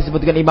syarat yang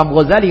disebutkan Imam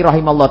Ghazali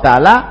rahimahullah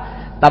ta'ala,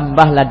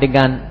 tambahlah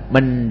dengan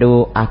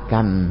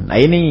mendoakan. Nah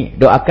ini,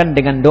 doakan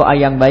dengan doa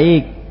yang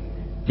baik.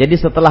 Jadi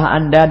setelah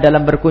Anda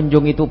dalam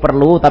berkunjung itu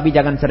perlu, tapi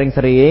jangan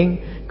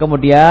sering-sering.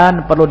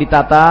 Kemudian perlu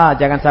ditata,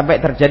 jangan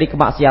sampai terjadi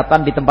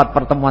kemaksiatan di tempat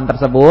pertemuan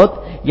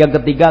tersebut. Yang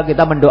ketiga,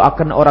 kita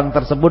mendoakan orang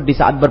tersebut di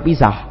saat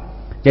berpisah.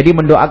 Jadi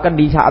mendoakan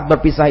di saat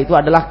berpisah itu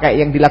adalah kayak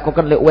yang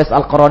dilakukan oleh Uwais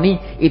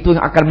Al-Qarani, itu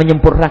yang akan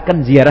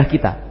menyempurnakan ziarah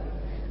kita.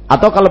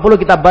 Atau kalau perlu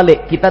kita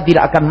balik, kita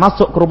tidak akan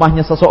masuk ke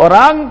rumahnya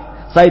seseorang,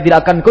 saya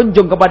tidak akan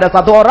kunjung kepada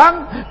satu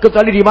orang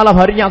kecuali di malam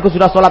harinya aku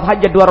sudah sholat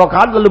hajat 2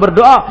 rakaat lalu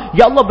berdoa,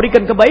 ya Allah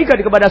berikan kebaikan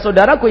kepada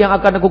saudaraku yang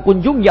akan aku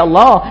kunjung, ya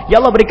Allah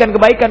berikan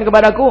kebaikan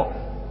kepadaku,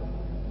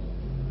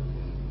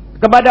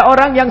 kepada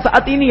orang yang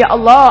saat ini ya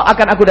Allah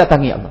akan aku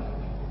datangi, ya Allah.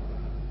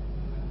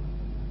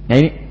 Nah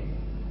ini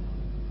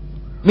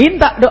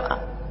minta doa.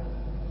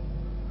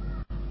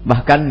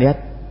 Bahkan lihat,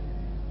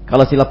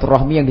 kalau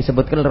silaturahmi yang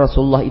disebutkan oleh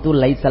Rasulullah itu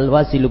laisal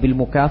wasilu bil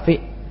mukafi.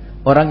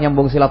 Orang yang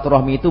nyambung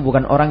silaturahmi itu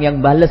bukan orang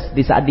yang balas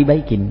di saat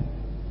dibaikin.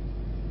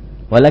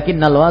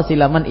 Walakinnal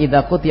wasila man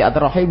idza quti'at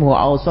rahimuhu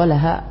aw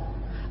salaha.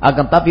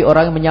 Akan tapi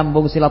orang yang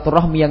menyambung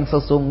silaturahmi yang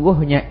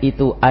sesungguhnya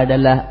itu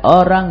adalah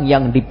orang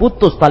yang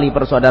diputus tali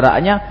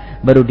persaudaraannya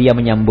baru dia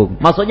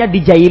menyambung. Maksudnya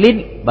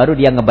dijailin baru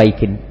dia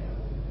ngebaikin.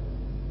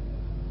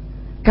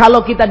 Kalau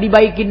kita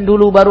dibaikin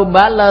dulu baru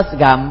balas,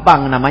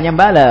 gampang namanya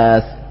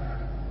balas.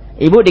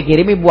 Ibu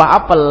dikirimi buah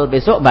apel,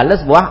 besok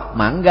balas buah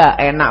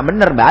mangga, enak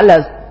bener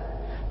balas.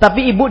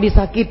 Tapi ibu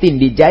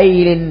disakitin,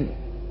 dijailin,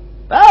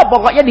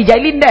 pokoknya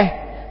dijailin deh.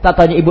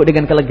 Tatanya ibu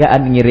dengan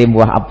kelegaan ngirim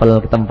buah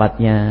apel ke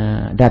tempatnya,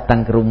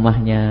 datang ke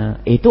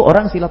rumahnya. Itu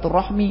orang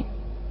silaturahmi.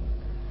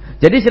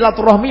 Jadi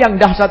silaturahmi yang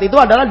dahsyat itu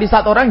adalah di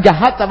saat orang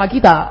jahat sama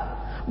kita.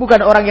 Bukan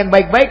orang yang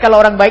baik-baik.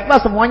 Kalau orang baik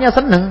mah semuanya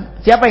seneng.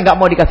 Siapa yang gak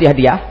mau dikasih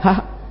hadiah?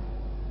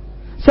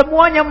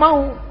 Semuanya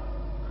mau.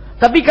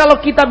 Tapi kalau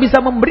kita bisa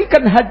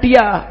memberikan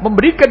hadiah,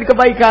 memberikan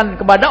kebaikan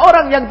kepada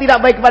orang yang tidak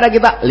baik kepada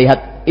kita,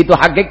 lihat, itu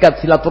hakikat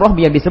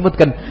silaturahmi yang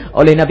disebutkan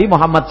oleh Nabi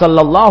Muhammad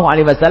sallallahu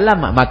alaihi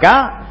wasallam.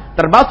 Maka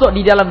termasuk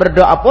di dalam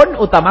berdoa pun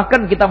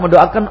utamakan kita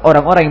mendoakan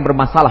orang-orang yang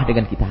bermasalah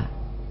dengan kita.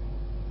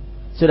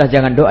 Sudah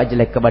jangan doa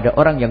jelek kepada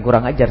orang yang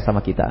kurang ajar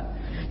sama kita.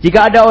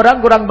 Jika ada orang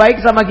kurang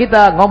baik sama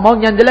kita,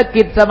 ngomongnya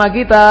jelek sama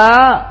kita,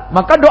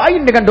 maka doain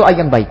dengan doa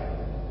yang baik.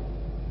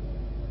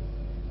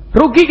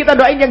 Rugi kita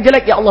doain yang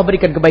jelek, ya Allah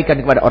berikan kebaikan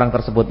kepada orang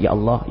tersebut, ya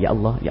Allah, ya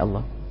Allah, ya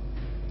Allah.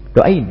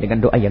 Doain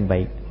dengan doa yang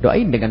baik.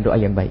 Doain dengan doa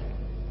yang baik.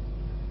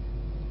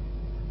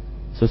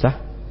 Susah?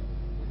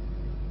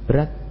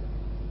 Berat?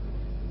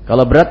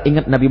 Kalau berat,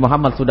 ingat Nabi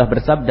Muhammad sudah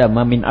bersabda,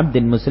 "Ma min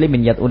 'abdin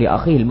muslimin yad'u li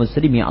akhihil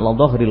muslimi 'ala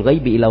dhahril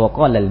ghaibi ila wa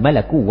qala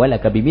al-malaku wa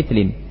laka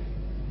bimithlin."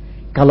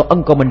 Kalau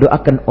engkau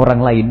mendoakan orang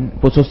lain,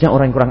 khususnya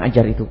orang yang kurang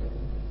ajar itu,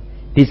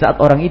 di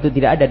saat orang itu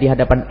tidak ada di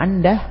hadapan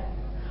Anda,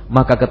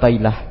 maka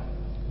ketahuilah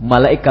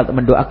malaikat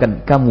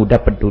mendoakan kamu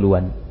dapat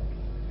duluan.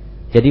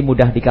 Jadi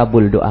mudah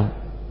dikabul doa.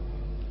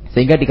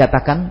 Sehingga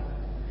dikatakan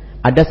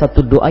ada satu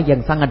doa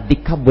yang sangat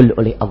dikabul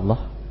oleh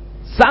Allah.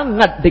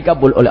 Sangat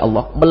dikabul oleh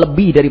Allah,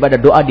 melebihi daripada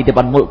doa di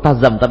depan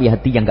multazam tapi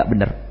hati yang enggak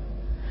benar.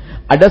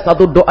 Ada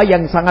satu doa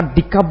yang sangat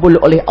dikabul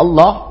oleh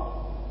Allah,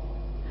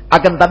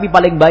 akan tapi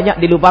paling banyak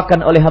dilupakan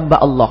oleh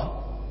hamba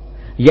Allah,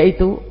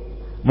 yaitu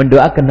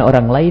mendoakan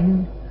orang lain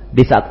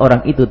di saat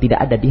orang itu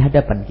tidak ada di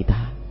hadapan kita.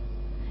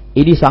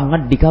 Ini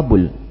sangat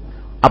dikabul.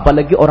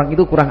 Apalagi orang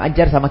itu kurang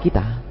ajar sama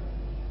kita.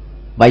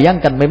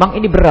 Bayangkan, memang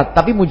ini berat,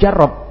 tapi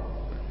mujarab.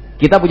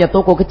 Kita punya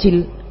toko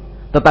kecil,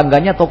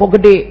 tetangganya toko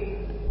gede.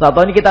 Saat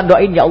ini kita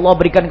doain, ya Allah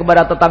berikan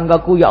kepada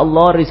tetanggaku, ya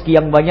Allah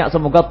rezeki yang banyak,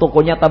 semoga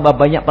tokonya tambah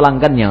banyak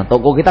pelanggannya.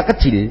 Toko kita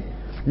kecil,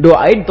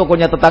 doain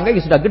tokonya tetangga yang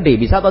sudah gede,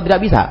 bisa atau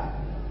tidak bisa?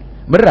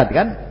 Berat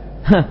kan?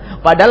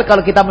 Padahal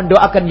kalau kita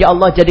mendoakan, ya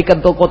Allah jadikan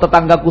toko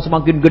tetanggaku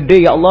semakin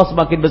gede, ya Allah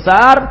semakin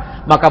besar,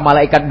 maka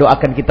malaikat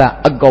doakan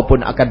kita, engkau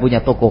pun akan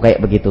punya toko kayak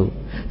begitu.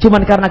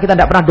 Cuman karena kita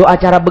tidak pernah doa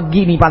cara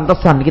begini,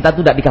 pantesan kita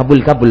tuh tidak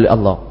dikabul-kabul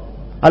Allah.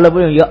 Allah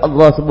bilang, ya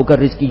Allah semoga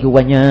rezekiku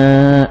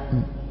banyak,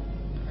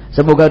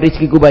 semoga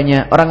rezekiku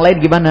banyak. Orang lain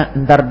gimana?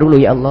 Entar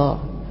dulu ya Allah.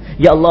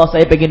 Ya Allah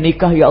saya pengen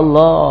nikah ya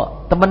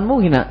Allah.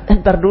 Temanmu gimana?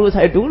 Entar dulu,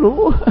 saya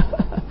dulu.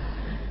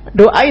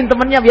 Doain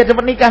temannya biar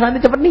cepat nikah,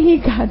 nanti cepat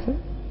nikah.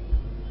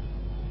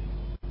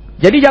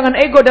 Jadi jangan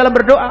ego dalam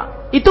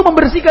berdoa. Itu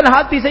membersihkan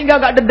hati sehingga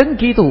gak ada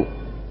dengki itu.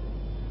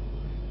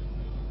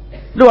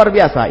 Luar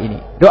biasa ini.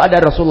 Doa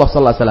dari Rasulullah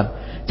sallallahu alaihi wasallam.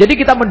 Jadi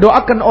kita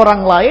mendoakan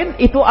orang lain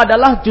itu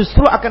adalah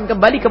justru akan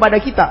kembali kepada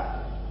kita.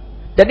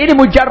 Dan ini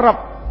mujarab.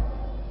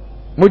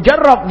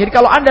 Mujarab. Jadi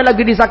kalau Anda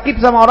lagi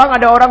disakit sama orang,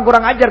 ada orang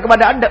kurang ajar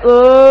kepada Anda,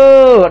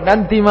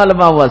 nanti malam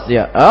awas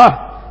ya.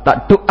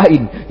 Tak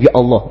doain, ya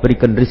Allah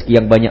berikan rezeki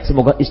yang banyak,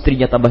 semoga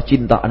istrinya tambah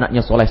cinta,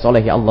 anaknya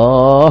soleh-soleh ya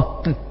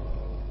Allah.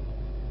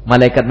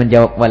 Malaikat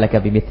menjawab, walaka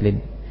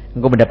bimithlin,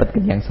 engkau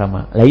mendapatkan yang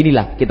sama. Lah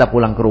inilah kita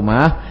pulang ke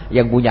rumah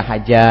yang punya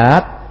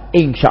hajat,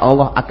 insya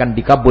Allah akan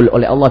dikabul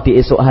oleh Allah di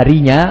esok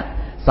harinya.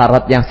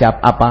 Syaratnya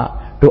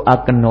apa?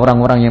 Doakan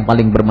orang-orang yang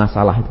paling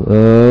bermasalah itu.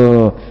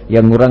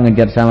 Yang kurang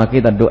ngejar sama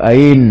kita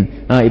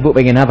doain. Ibu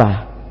pengen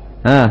apa?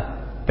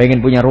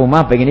 Pengen punya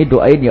rumah, pengen ini,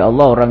 doain ya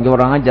Allah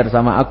orang-orang ajar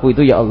sama aku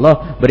itu ya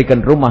Allah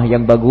berikan rumah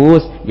yang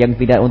bagus, yang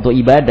tidak untuk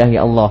ibadah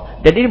ya Allah.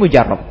 Dan ini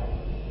mujarab.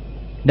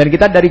 Dan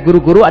kita dari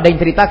guru-guru ada yang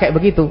cerita kayak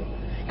begitu.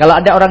 Kalau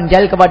ada orang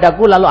jahil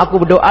kepadaku lalu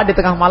aku berdoa di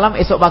tengah malam,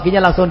 esok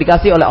paginya langsung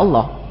dikasih oleh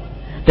Allah.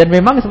 Dan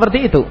memang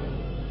seperti itu.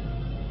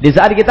 Di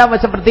saat kita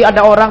seperti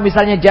ada orang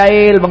misalnya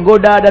jahil,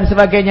 menggoda dan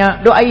sebagainya,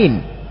 doain.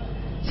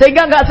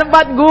 Sehingga nggak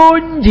sempat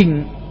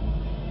gunjing.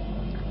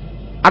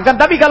 Akan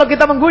tapi kalau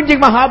kita menggunjing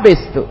mah habis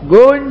tuh.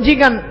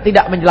 Gunjingan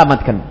tidak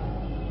menyelamatkan.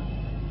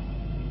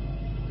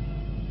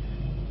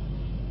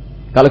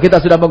 Kalau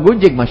kita sudah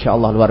menggunjing, Masya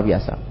Allah luar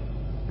biasa.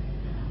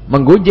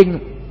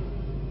 Menggunjing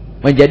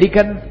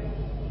menjadikan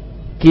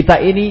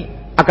kita ini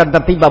akan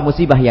tertimpa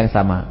musibah yang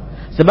sama.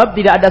 Sebab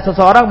tidak ada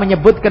seseorang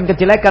menyebutkan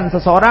kejelekan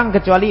seseorang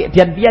kecuali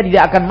dia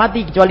tidak akan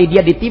mati kecuali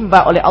dia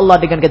ditimpa oleh Allah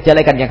dengan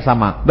kejelekan yang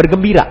sama.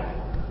 Bergembira.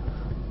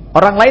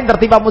 Orang lain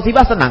tertimpa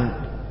musibah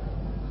senang.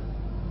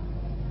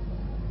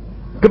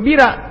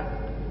 Gembira.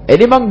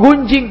 Ini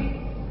menggunjing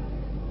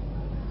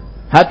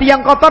hati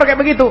yang kotor kayak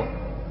begitu.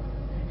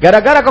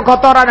 Gara-gara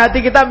kekotoran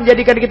hati kita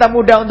menjadikan kita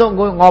mudah untuk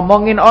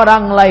ngomongin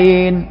orang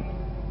lain,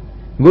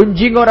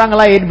 gunjing orang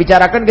lain,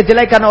 bicarakan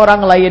kejelekan orang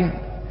lain.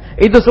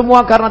 Itu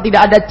semua karena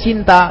tidak ada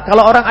cinta.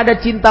 Kalau orang ada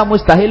cinta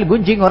mustahil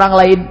gunjing orang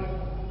lain.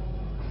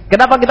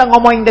 Kenapa kita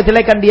ngomongin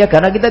kejelekan dia?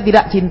 Karena kita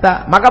tidak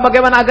cinta. Maka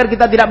bagaimana agar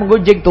kita tidak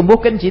menggunjing?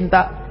 Tumbuhkan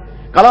cinta.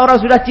 Kalau orang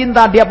sudah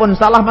cinta, dia pun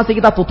salah masih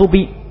kita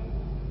tutupi.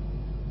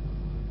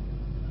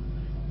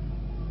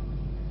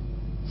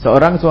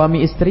 Seorang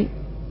suami istri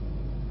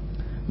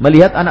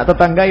melihat anak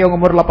tetangga yang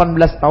umur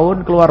 18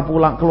 tahun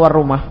keluar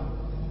rumah.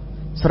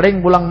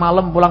 Sering pulang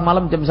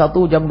malam jam 1,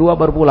 jam 2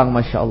 baru pulang,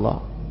 Masya Allah.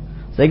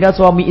 Sehingga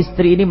suami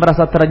istri ini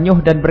merasa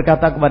terenyuh dan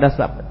berkata kepada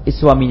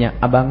suaminya,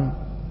 abang,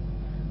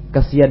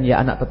 kasihan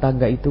ya anak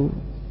tetangga itu.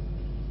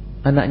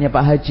 Anaknya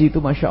Pak Haji itu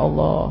Masya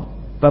Allah,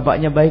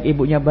 bapaknya baik,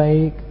 ibunya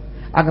baik.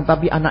 Akan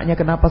tapi anaknya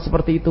kenapa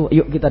seperti itu?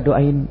 Yuk kita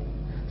doain,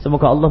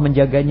 semoga Allah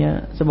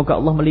menjaganya, semoga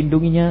Allah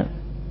melindunginya.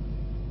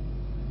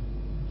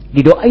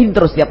 Didoain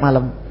terus setiap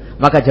malam.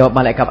 Maka jawab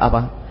malaikat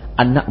apa?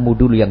 Anakmu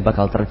dulu yang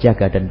bakal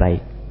terjaga dan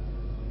baik.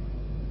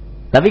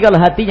 Tapi kalau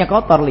hatinya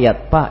kotor,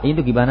 lihat, Pak,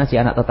 itu gimana sih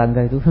anak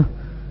tetangga itu?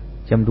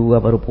 Jam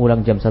 2 baru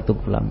pulang, jam 1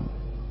 pulang.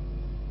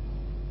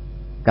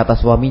 Kata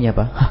suaminya,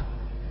 Pak,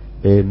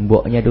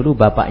 mboknya dulu,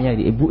 bapaknya,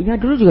 ibunya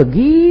dulu juga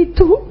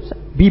gitu.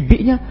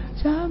 Bibinya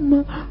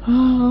sama.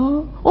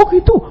 Oh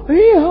gitu?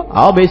 Iya.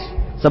 Habis.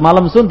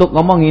 Semalam suntuk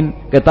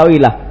ngomongin,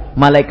 ketahuilah,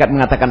 malaikat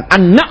mengatakan,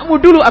 anakmu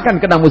dulu akan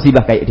kena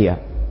musibah kayak dia.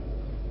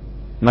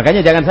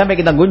 Makanya jangan sampai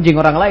kita gunjing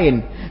orang lain.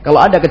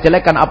 Kalau ada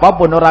kejelekan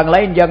apapun orang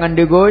lain, jangan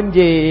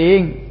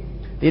digunjing.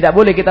 Tidak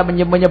boleh kita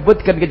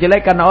menyebutkan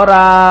kejelekan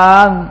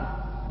orang.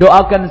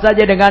 Doakan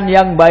saja dengan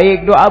yang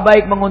baik. Doa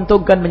baik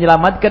menguntungkan,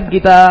 menyelamatkan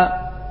kita.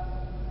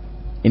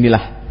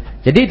 Inilah.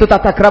 Jadi itu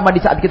tata krama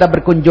di saat kita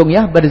berkunjung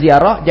ya,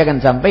 berziarah.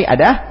 Jangan sampai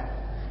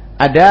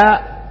ada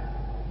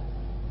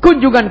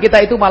kunjungan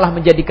kita itu malah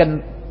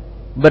menjadikan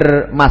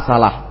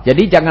bermasalah.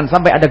 Jadi jangan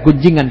sampai ada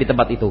gunjingan di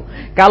tempat itu.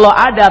 Kalau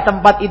ada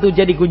tempat itu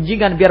jadi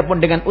gunjingan,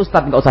 biarpun dengan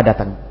ustadz nggak usah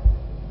datang.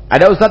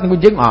 Ada ustaz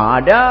gunjing?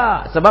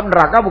 Ada. Sebab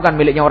neraka bukan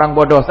miliknya orang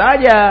bodoh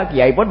saja.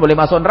 Kiai pun boleh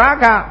masuk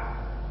neraka.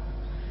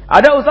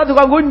 Ada ustaz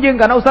suka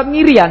gunjing karena ustaz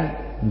ngirian.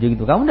 Gunjing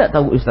itu, kamu tidak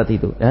tahu ustaz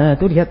itu. Nah,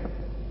 tuh lihat.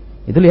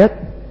 Itu lihat.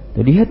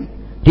 Tuh lihat.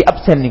 Di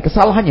absen nih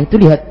kesalahannya. Itu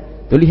lihat.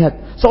 Tuh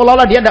lihat.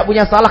 Seolah-olah dia tidak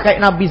punya salah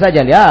kayak Nabi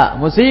saja. Ya,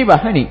 musibah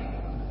ini.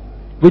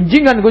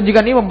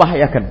 Gunjingan-gunjingan ini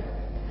membahayakan.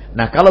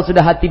 Nah, kalau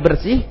sudah hati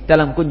bersih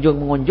dalam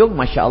kunjung-mengunjung,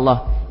 Masya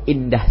Allah,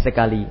 indah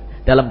sekali.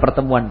 Dalam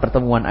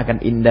pertemuan-pertemuan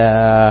akan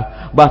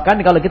indah.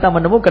 Bahkan kalau kita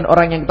menemukan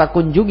orang yang kita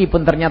kunjungi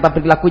pun ternyata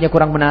perilakunya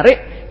kurang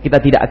menarik, kita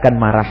tidak akan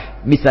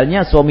marah.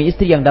 Misalnya suami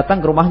istri yang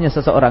datang ke rumahnya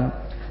seseorang.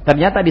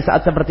 Ternyata di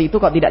saat seperti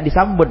itu kok tidak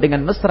disambut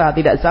dengan mesra,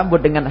 tidak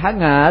disambut dengan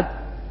hangat.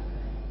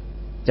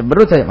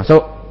 Cemberut saja,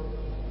 masuk.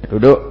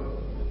 Duduk.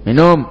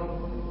 Minum.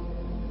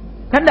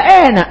 Kan tidak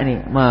enak nih.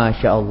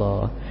 Masya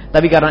Allah.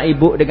 Tapi karena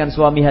ibu dengan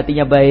suami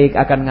hatinya baik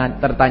akan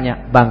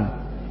tertanya, Bang,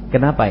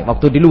 kenapa ya?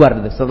 Waktu di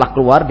luar, setelah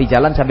keluar di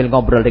jalan sambil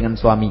ngobrol dengan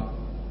suami,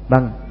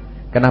 Bang,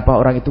 kenapa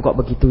orang itu kok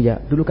begitu ya?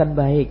 Dulu kan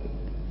baik.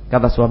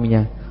 Kata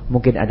suaminya,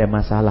 mungkin ada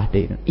masalah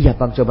deh. Iya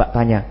Bang, coba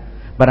tanya.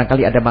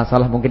 Barangkali ada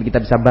masalah, mungkin kita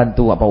bisa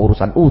bantu. Apa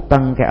urusan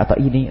utang kayak atau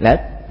ini.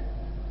 Lihat.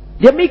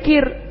 Dia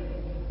mikir.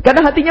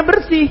 Karena hatinya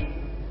bersih.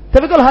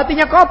 Tapi kalau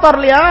hatinya kotor,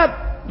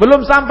 lihat.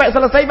 Belum sampai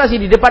selesai masih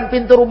di depan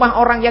pintu rumah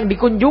orang yang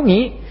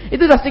dikunjungi.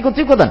 Itu sudah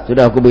sikut-sikutan.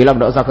 Sudah aku bilang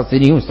tidak usah ke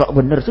sini. Sok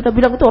bener. Sudah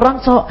bilang itu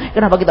orang sok.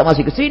 Kenapa kita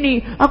masih ke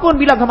sini? Aku kan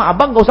bilang sama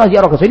abang enggak usah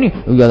ziarah ke sini.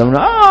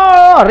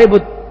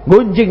 Ribut,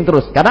 gunjing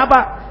terus.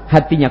 Kenapa?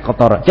 Hatinya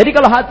kotor. Jadi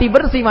kalau hati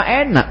bersih mah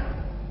enak.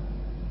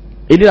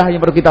 Inilah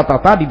yang perlu kita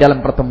tata di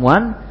dalam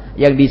pertemuan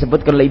yang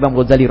disebutkan oleh Imam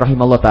Ghazali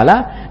rahimahullah taala.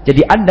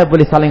 Jadi Anda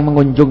boleh saling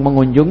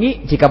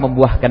mengunjungi jika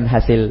membuahkan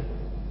hasil.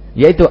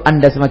 Yaitu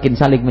Anda semakin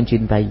saling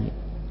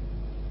mencintai.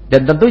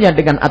 Dan tentunya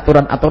dengan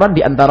aturan-aturan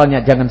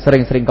diantaranya jangan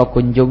sering-sering kau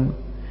kunjung.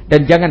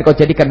 Dan jangan kau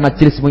jadikan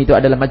majlismu itu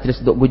adalah majlis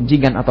untuk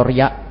gunjingan atau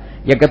riak.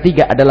 Yang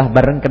ketiga adalah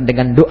barengkan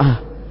dengan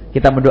doa.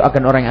 Kita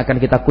mendoakan orang yang akan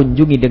kita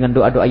kunjungi dengan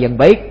doa-doa yang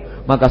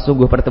baik. Maka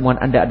sungguh pertemuan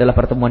Anda adalah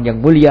pertemuan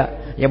yang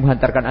mulia. Yang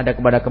menghantarkan Anda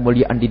kepada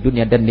kemuliaan di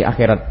dunia dan di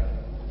akhirat.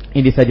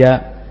 Ini saja.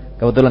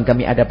 Kebetulan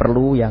kami ada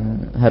perlu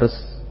yang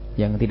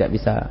tidak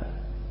bisa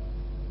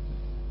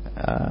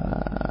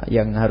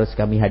yang harus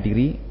kami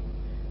hadiri.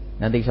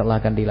 Nanti insya Allah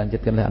akan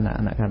dilanjutkan oleh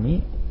anak-anak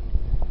kami.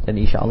 Dan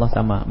insya Allah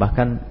sama.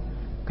 Bahkan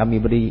kami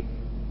beri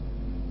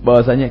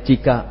bahwasanya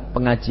jika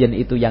pengajian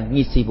itu yang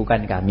ngisi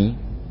bukan kami,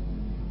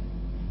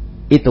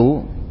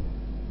 itu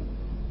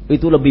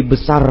lebih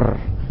besar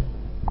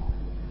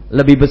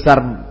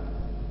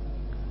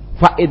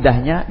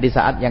faedahnya di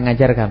saat yang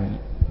ngajar kami.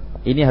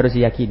 Ini harus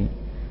diyakini.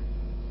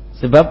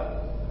 Sebab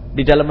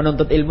di dalam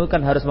menuntut ilmu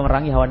kan harus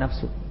memerangi hawa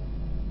nafsu.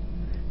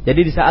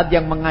 Jadi di saat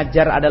yang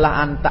mengajar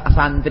adalah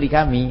santri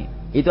kami,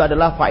 itu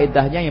adalah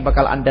faedahnya yang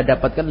bakal Anda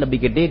dapatkan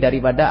lebih gede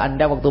daripada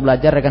Anda waktu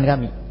belajar dengan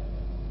kami.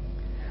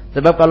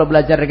 Sebab kalau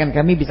belajar dengan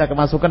kami bisa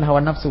kemasukan hawa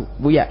nafsu,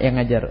 Buya yang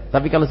ngajar.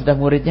 Tapi kalau sudah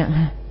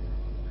muridnya,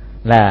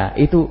 lah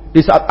itu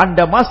di saat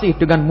Anda masih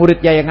dengan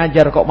muridnya yang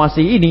ngajar kok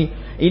masih ini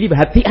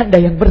hati Anda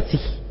yang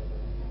bersih.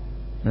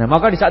 Nah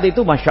maka di saat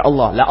itu Masya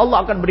Allah, lah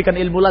Allah akan berikan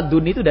ilmu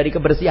laduni itu dari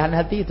kebersihan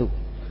hati itu.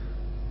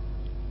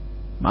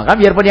 Maka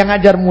biarpun yang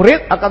ngajar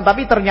murid, akan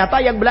tapi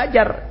ternyata yang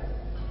belajar.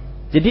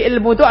 Jadi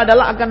ilmu itu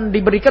adalah akan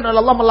diberikan oleh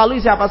Allah melalui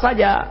siapa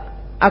saja.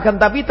 Akan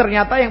tapi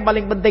ternyata yang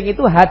paling penting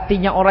itu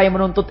hatinya orang yang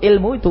menuntut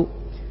ilmu itu.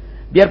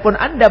 Biarpun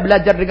Anda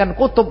belajar dengan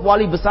kutub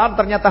wali besar,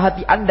 ternyata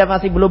hati Anda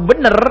masih belum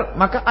benar,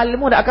 maka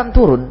ilmu tidak akan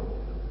turun.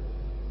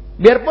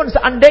 Biarpun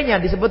seandainya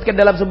disebutkan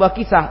dalam sebuah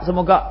kisah,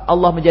 semoga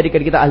Allah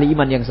menjadikan kita ahli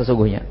iman yang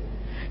sesungguhnya.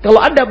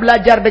 Kalau Anda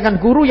belajar dengan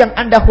guru yang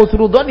Anda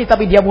husnudhoni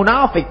tapi dia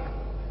munafik.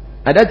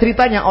 Ada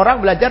ceritanya orang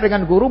belajar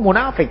dengan guru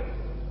munafik.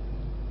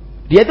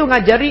 Dia itu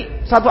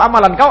ngajari satu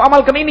amalan. Kau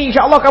amalkan ini,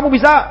 insya Allah kamu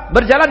bisa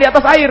berjalan di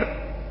atas air.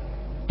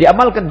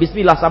 Diamalkan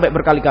bismillah sampai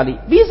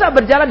berkali-kali. Bisa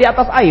berjalan di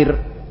atas air.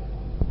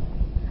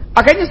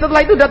 Akhirnya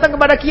setelah itu datang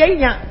kepada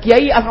kiainya.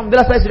 Kiai,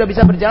 alhamdulillah saya sudah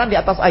bisa berjalan di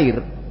atas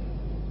air.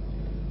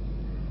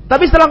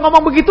 Tapi setelah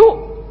ngomong begitu,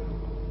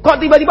 kok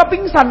tiba-tiba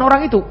pingsan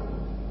orang itu.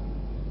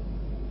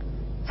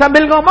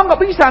 Sambil ngomong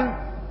kok pingsan.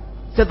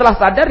 Setelah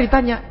sadar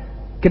ditanya,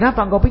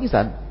 kenapa engkau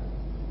pingsan?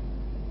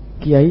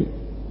 Kiai,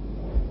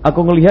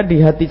 aku melihat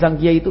di hati sang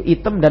kiai itu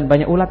hitam dan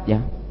banyak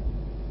ulatnya.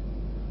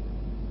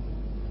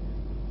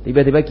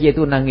 Tiba-tiba kiai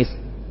itu nangis.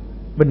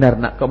 Benar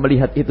nak, kau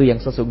melihat itu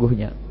yang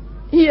sesungguhnya.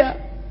 Iya,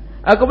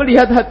 aku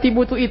melihat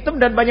hatimu itu hitam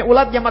dan banyak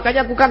ulatnya,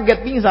 makanya aku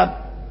kaget pingsan.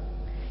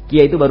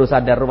 Kiai itu baru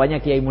sadar,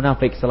 rupanya kiai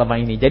munafik selama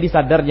ini. Jadi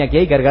sadarnya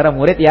kiai gara-gara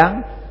murid yang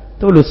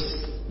tulus.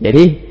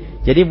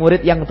 Jadi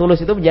murid yang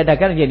tulus itu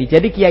menjadikan gini.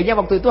 Jadi kiainya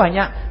waktu itu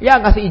hanya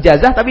ngasih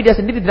ijazah, tapi dia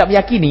sendiri tidak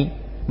meyakini.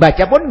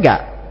 Baca pun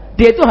enggak.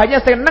 Dia itu hanya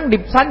senang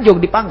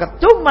disanjung, dipangkat.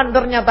 Cuman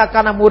ternyata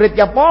karena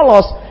muridnya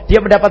polos, dia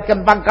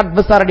mendapatkan pangkat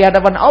besar di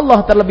hadapan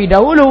Allah terlebih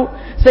dahulu,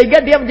 sehingga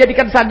dia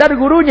menjadikan sadar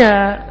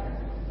gurunya.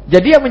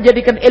 Jadi yang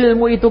menjadikan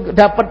ilmu itu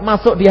dapat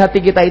masuk di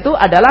hati kita itu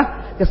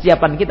adalah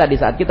kesiapan kita di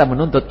saat kita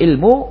menuntut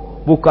ilmu,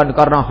 bukan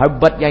karena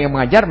hebatnya yang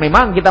mengajar.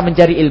 Memang kita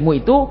mencari ilmu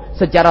itu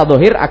secara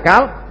zahir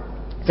akal,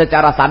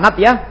 secara sanad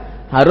ya,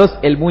 harus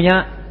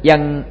ilmunya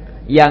yang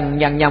yang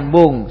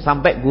nyambung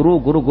sampai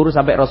guru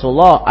sampai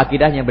Rasulullah,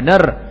 akidahnya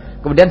benar.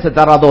 Kemudian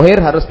secara zahir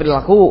harus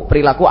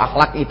perilaku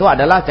akhlak itu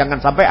adalah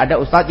jangan sampai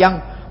ada ustaz yang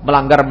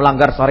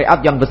melanggar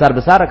syariat yang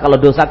besar-besar. Kalau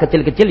dosa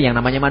kecil-kecil yang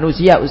namanya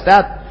manusia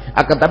ustaz,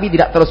 akan tapi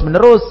tidak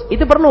terus-menerus.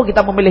 Itu perlu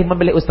kita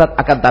memilih ustaz.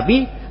 Akan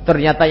tapi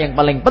ternyata yang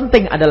paling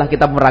penting adalah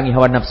kita memerangi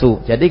hawa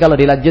nafsu. Jadi kalau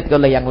dilanjutkan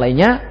oleh yang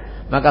lainnya,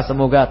 maka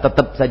semoga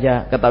tetap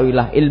saja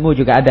ketahuilah ilmu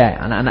juga ada.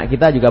 Anak-anak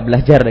kita juga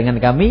belajar dengan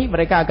kami.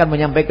 Mereka akan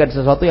menyampaikan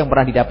sesuatu yang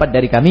pernah didapat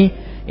dari kami.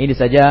 Ini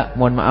saja,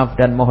 mohon maaf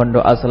dan mohon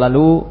doa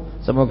selalu.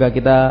 Semoga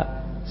kita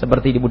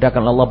seperti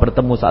dimudahkan Allah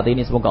bertemu saat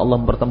ini. Semoga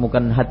Allah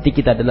mempertemukan hati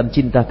kita dalam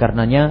cinta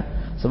karenanya.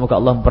 Semoga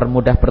Allah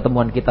mempermudah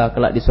pertemuan kita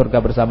kelak di surga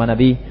bersama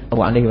Nabi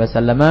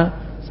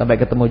SAW. Sampai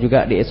ketemu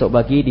juga di esok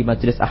pagi di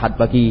majlis Ahad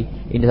pagi.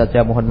 Ini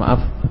saja, mohon maaf,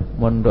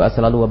 mohon doa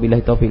selalu.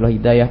 Wabillahi taufiq wal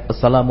hidayah.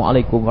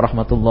 Assalamualaikum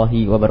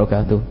warahmatullahi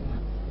wabarakatuh.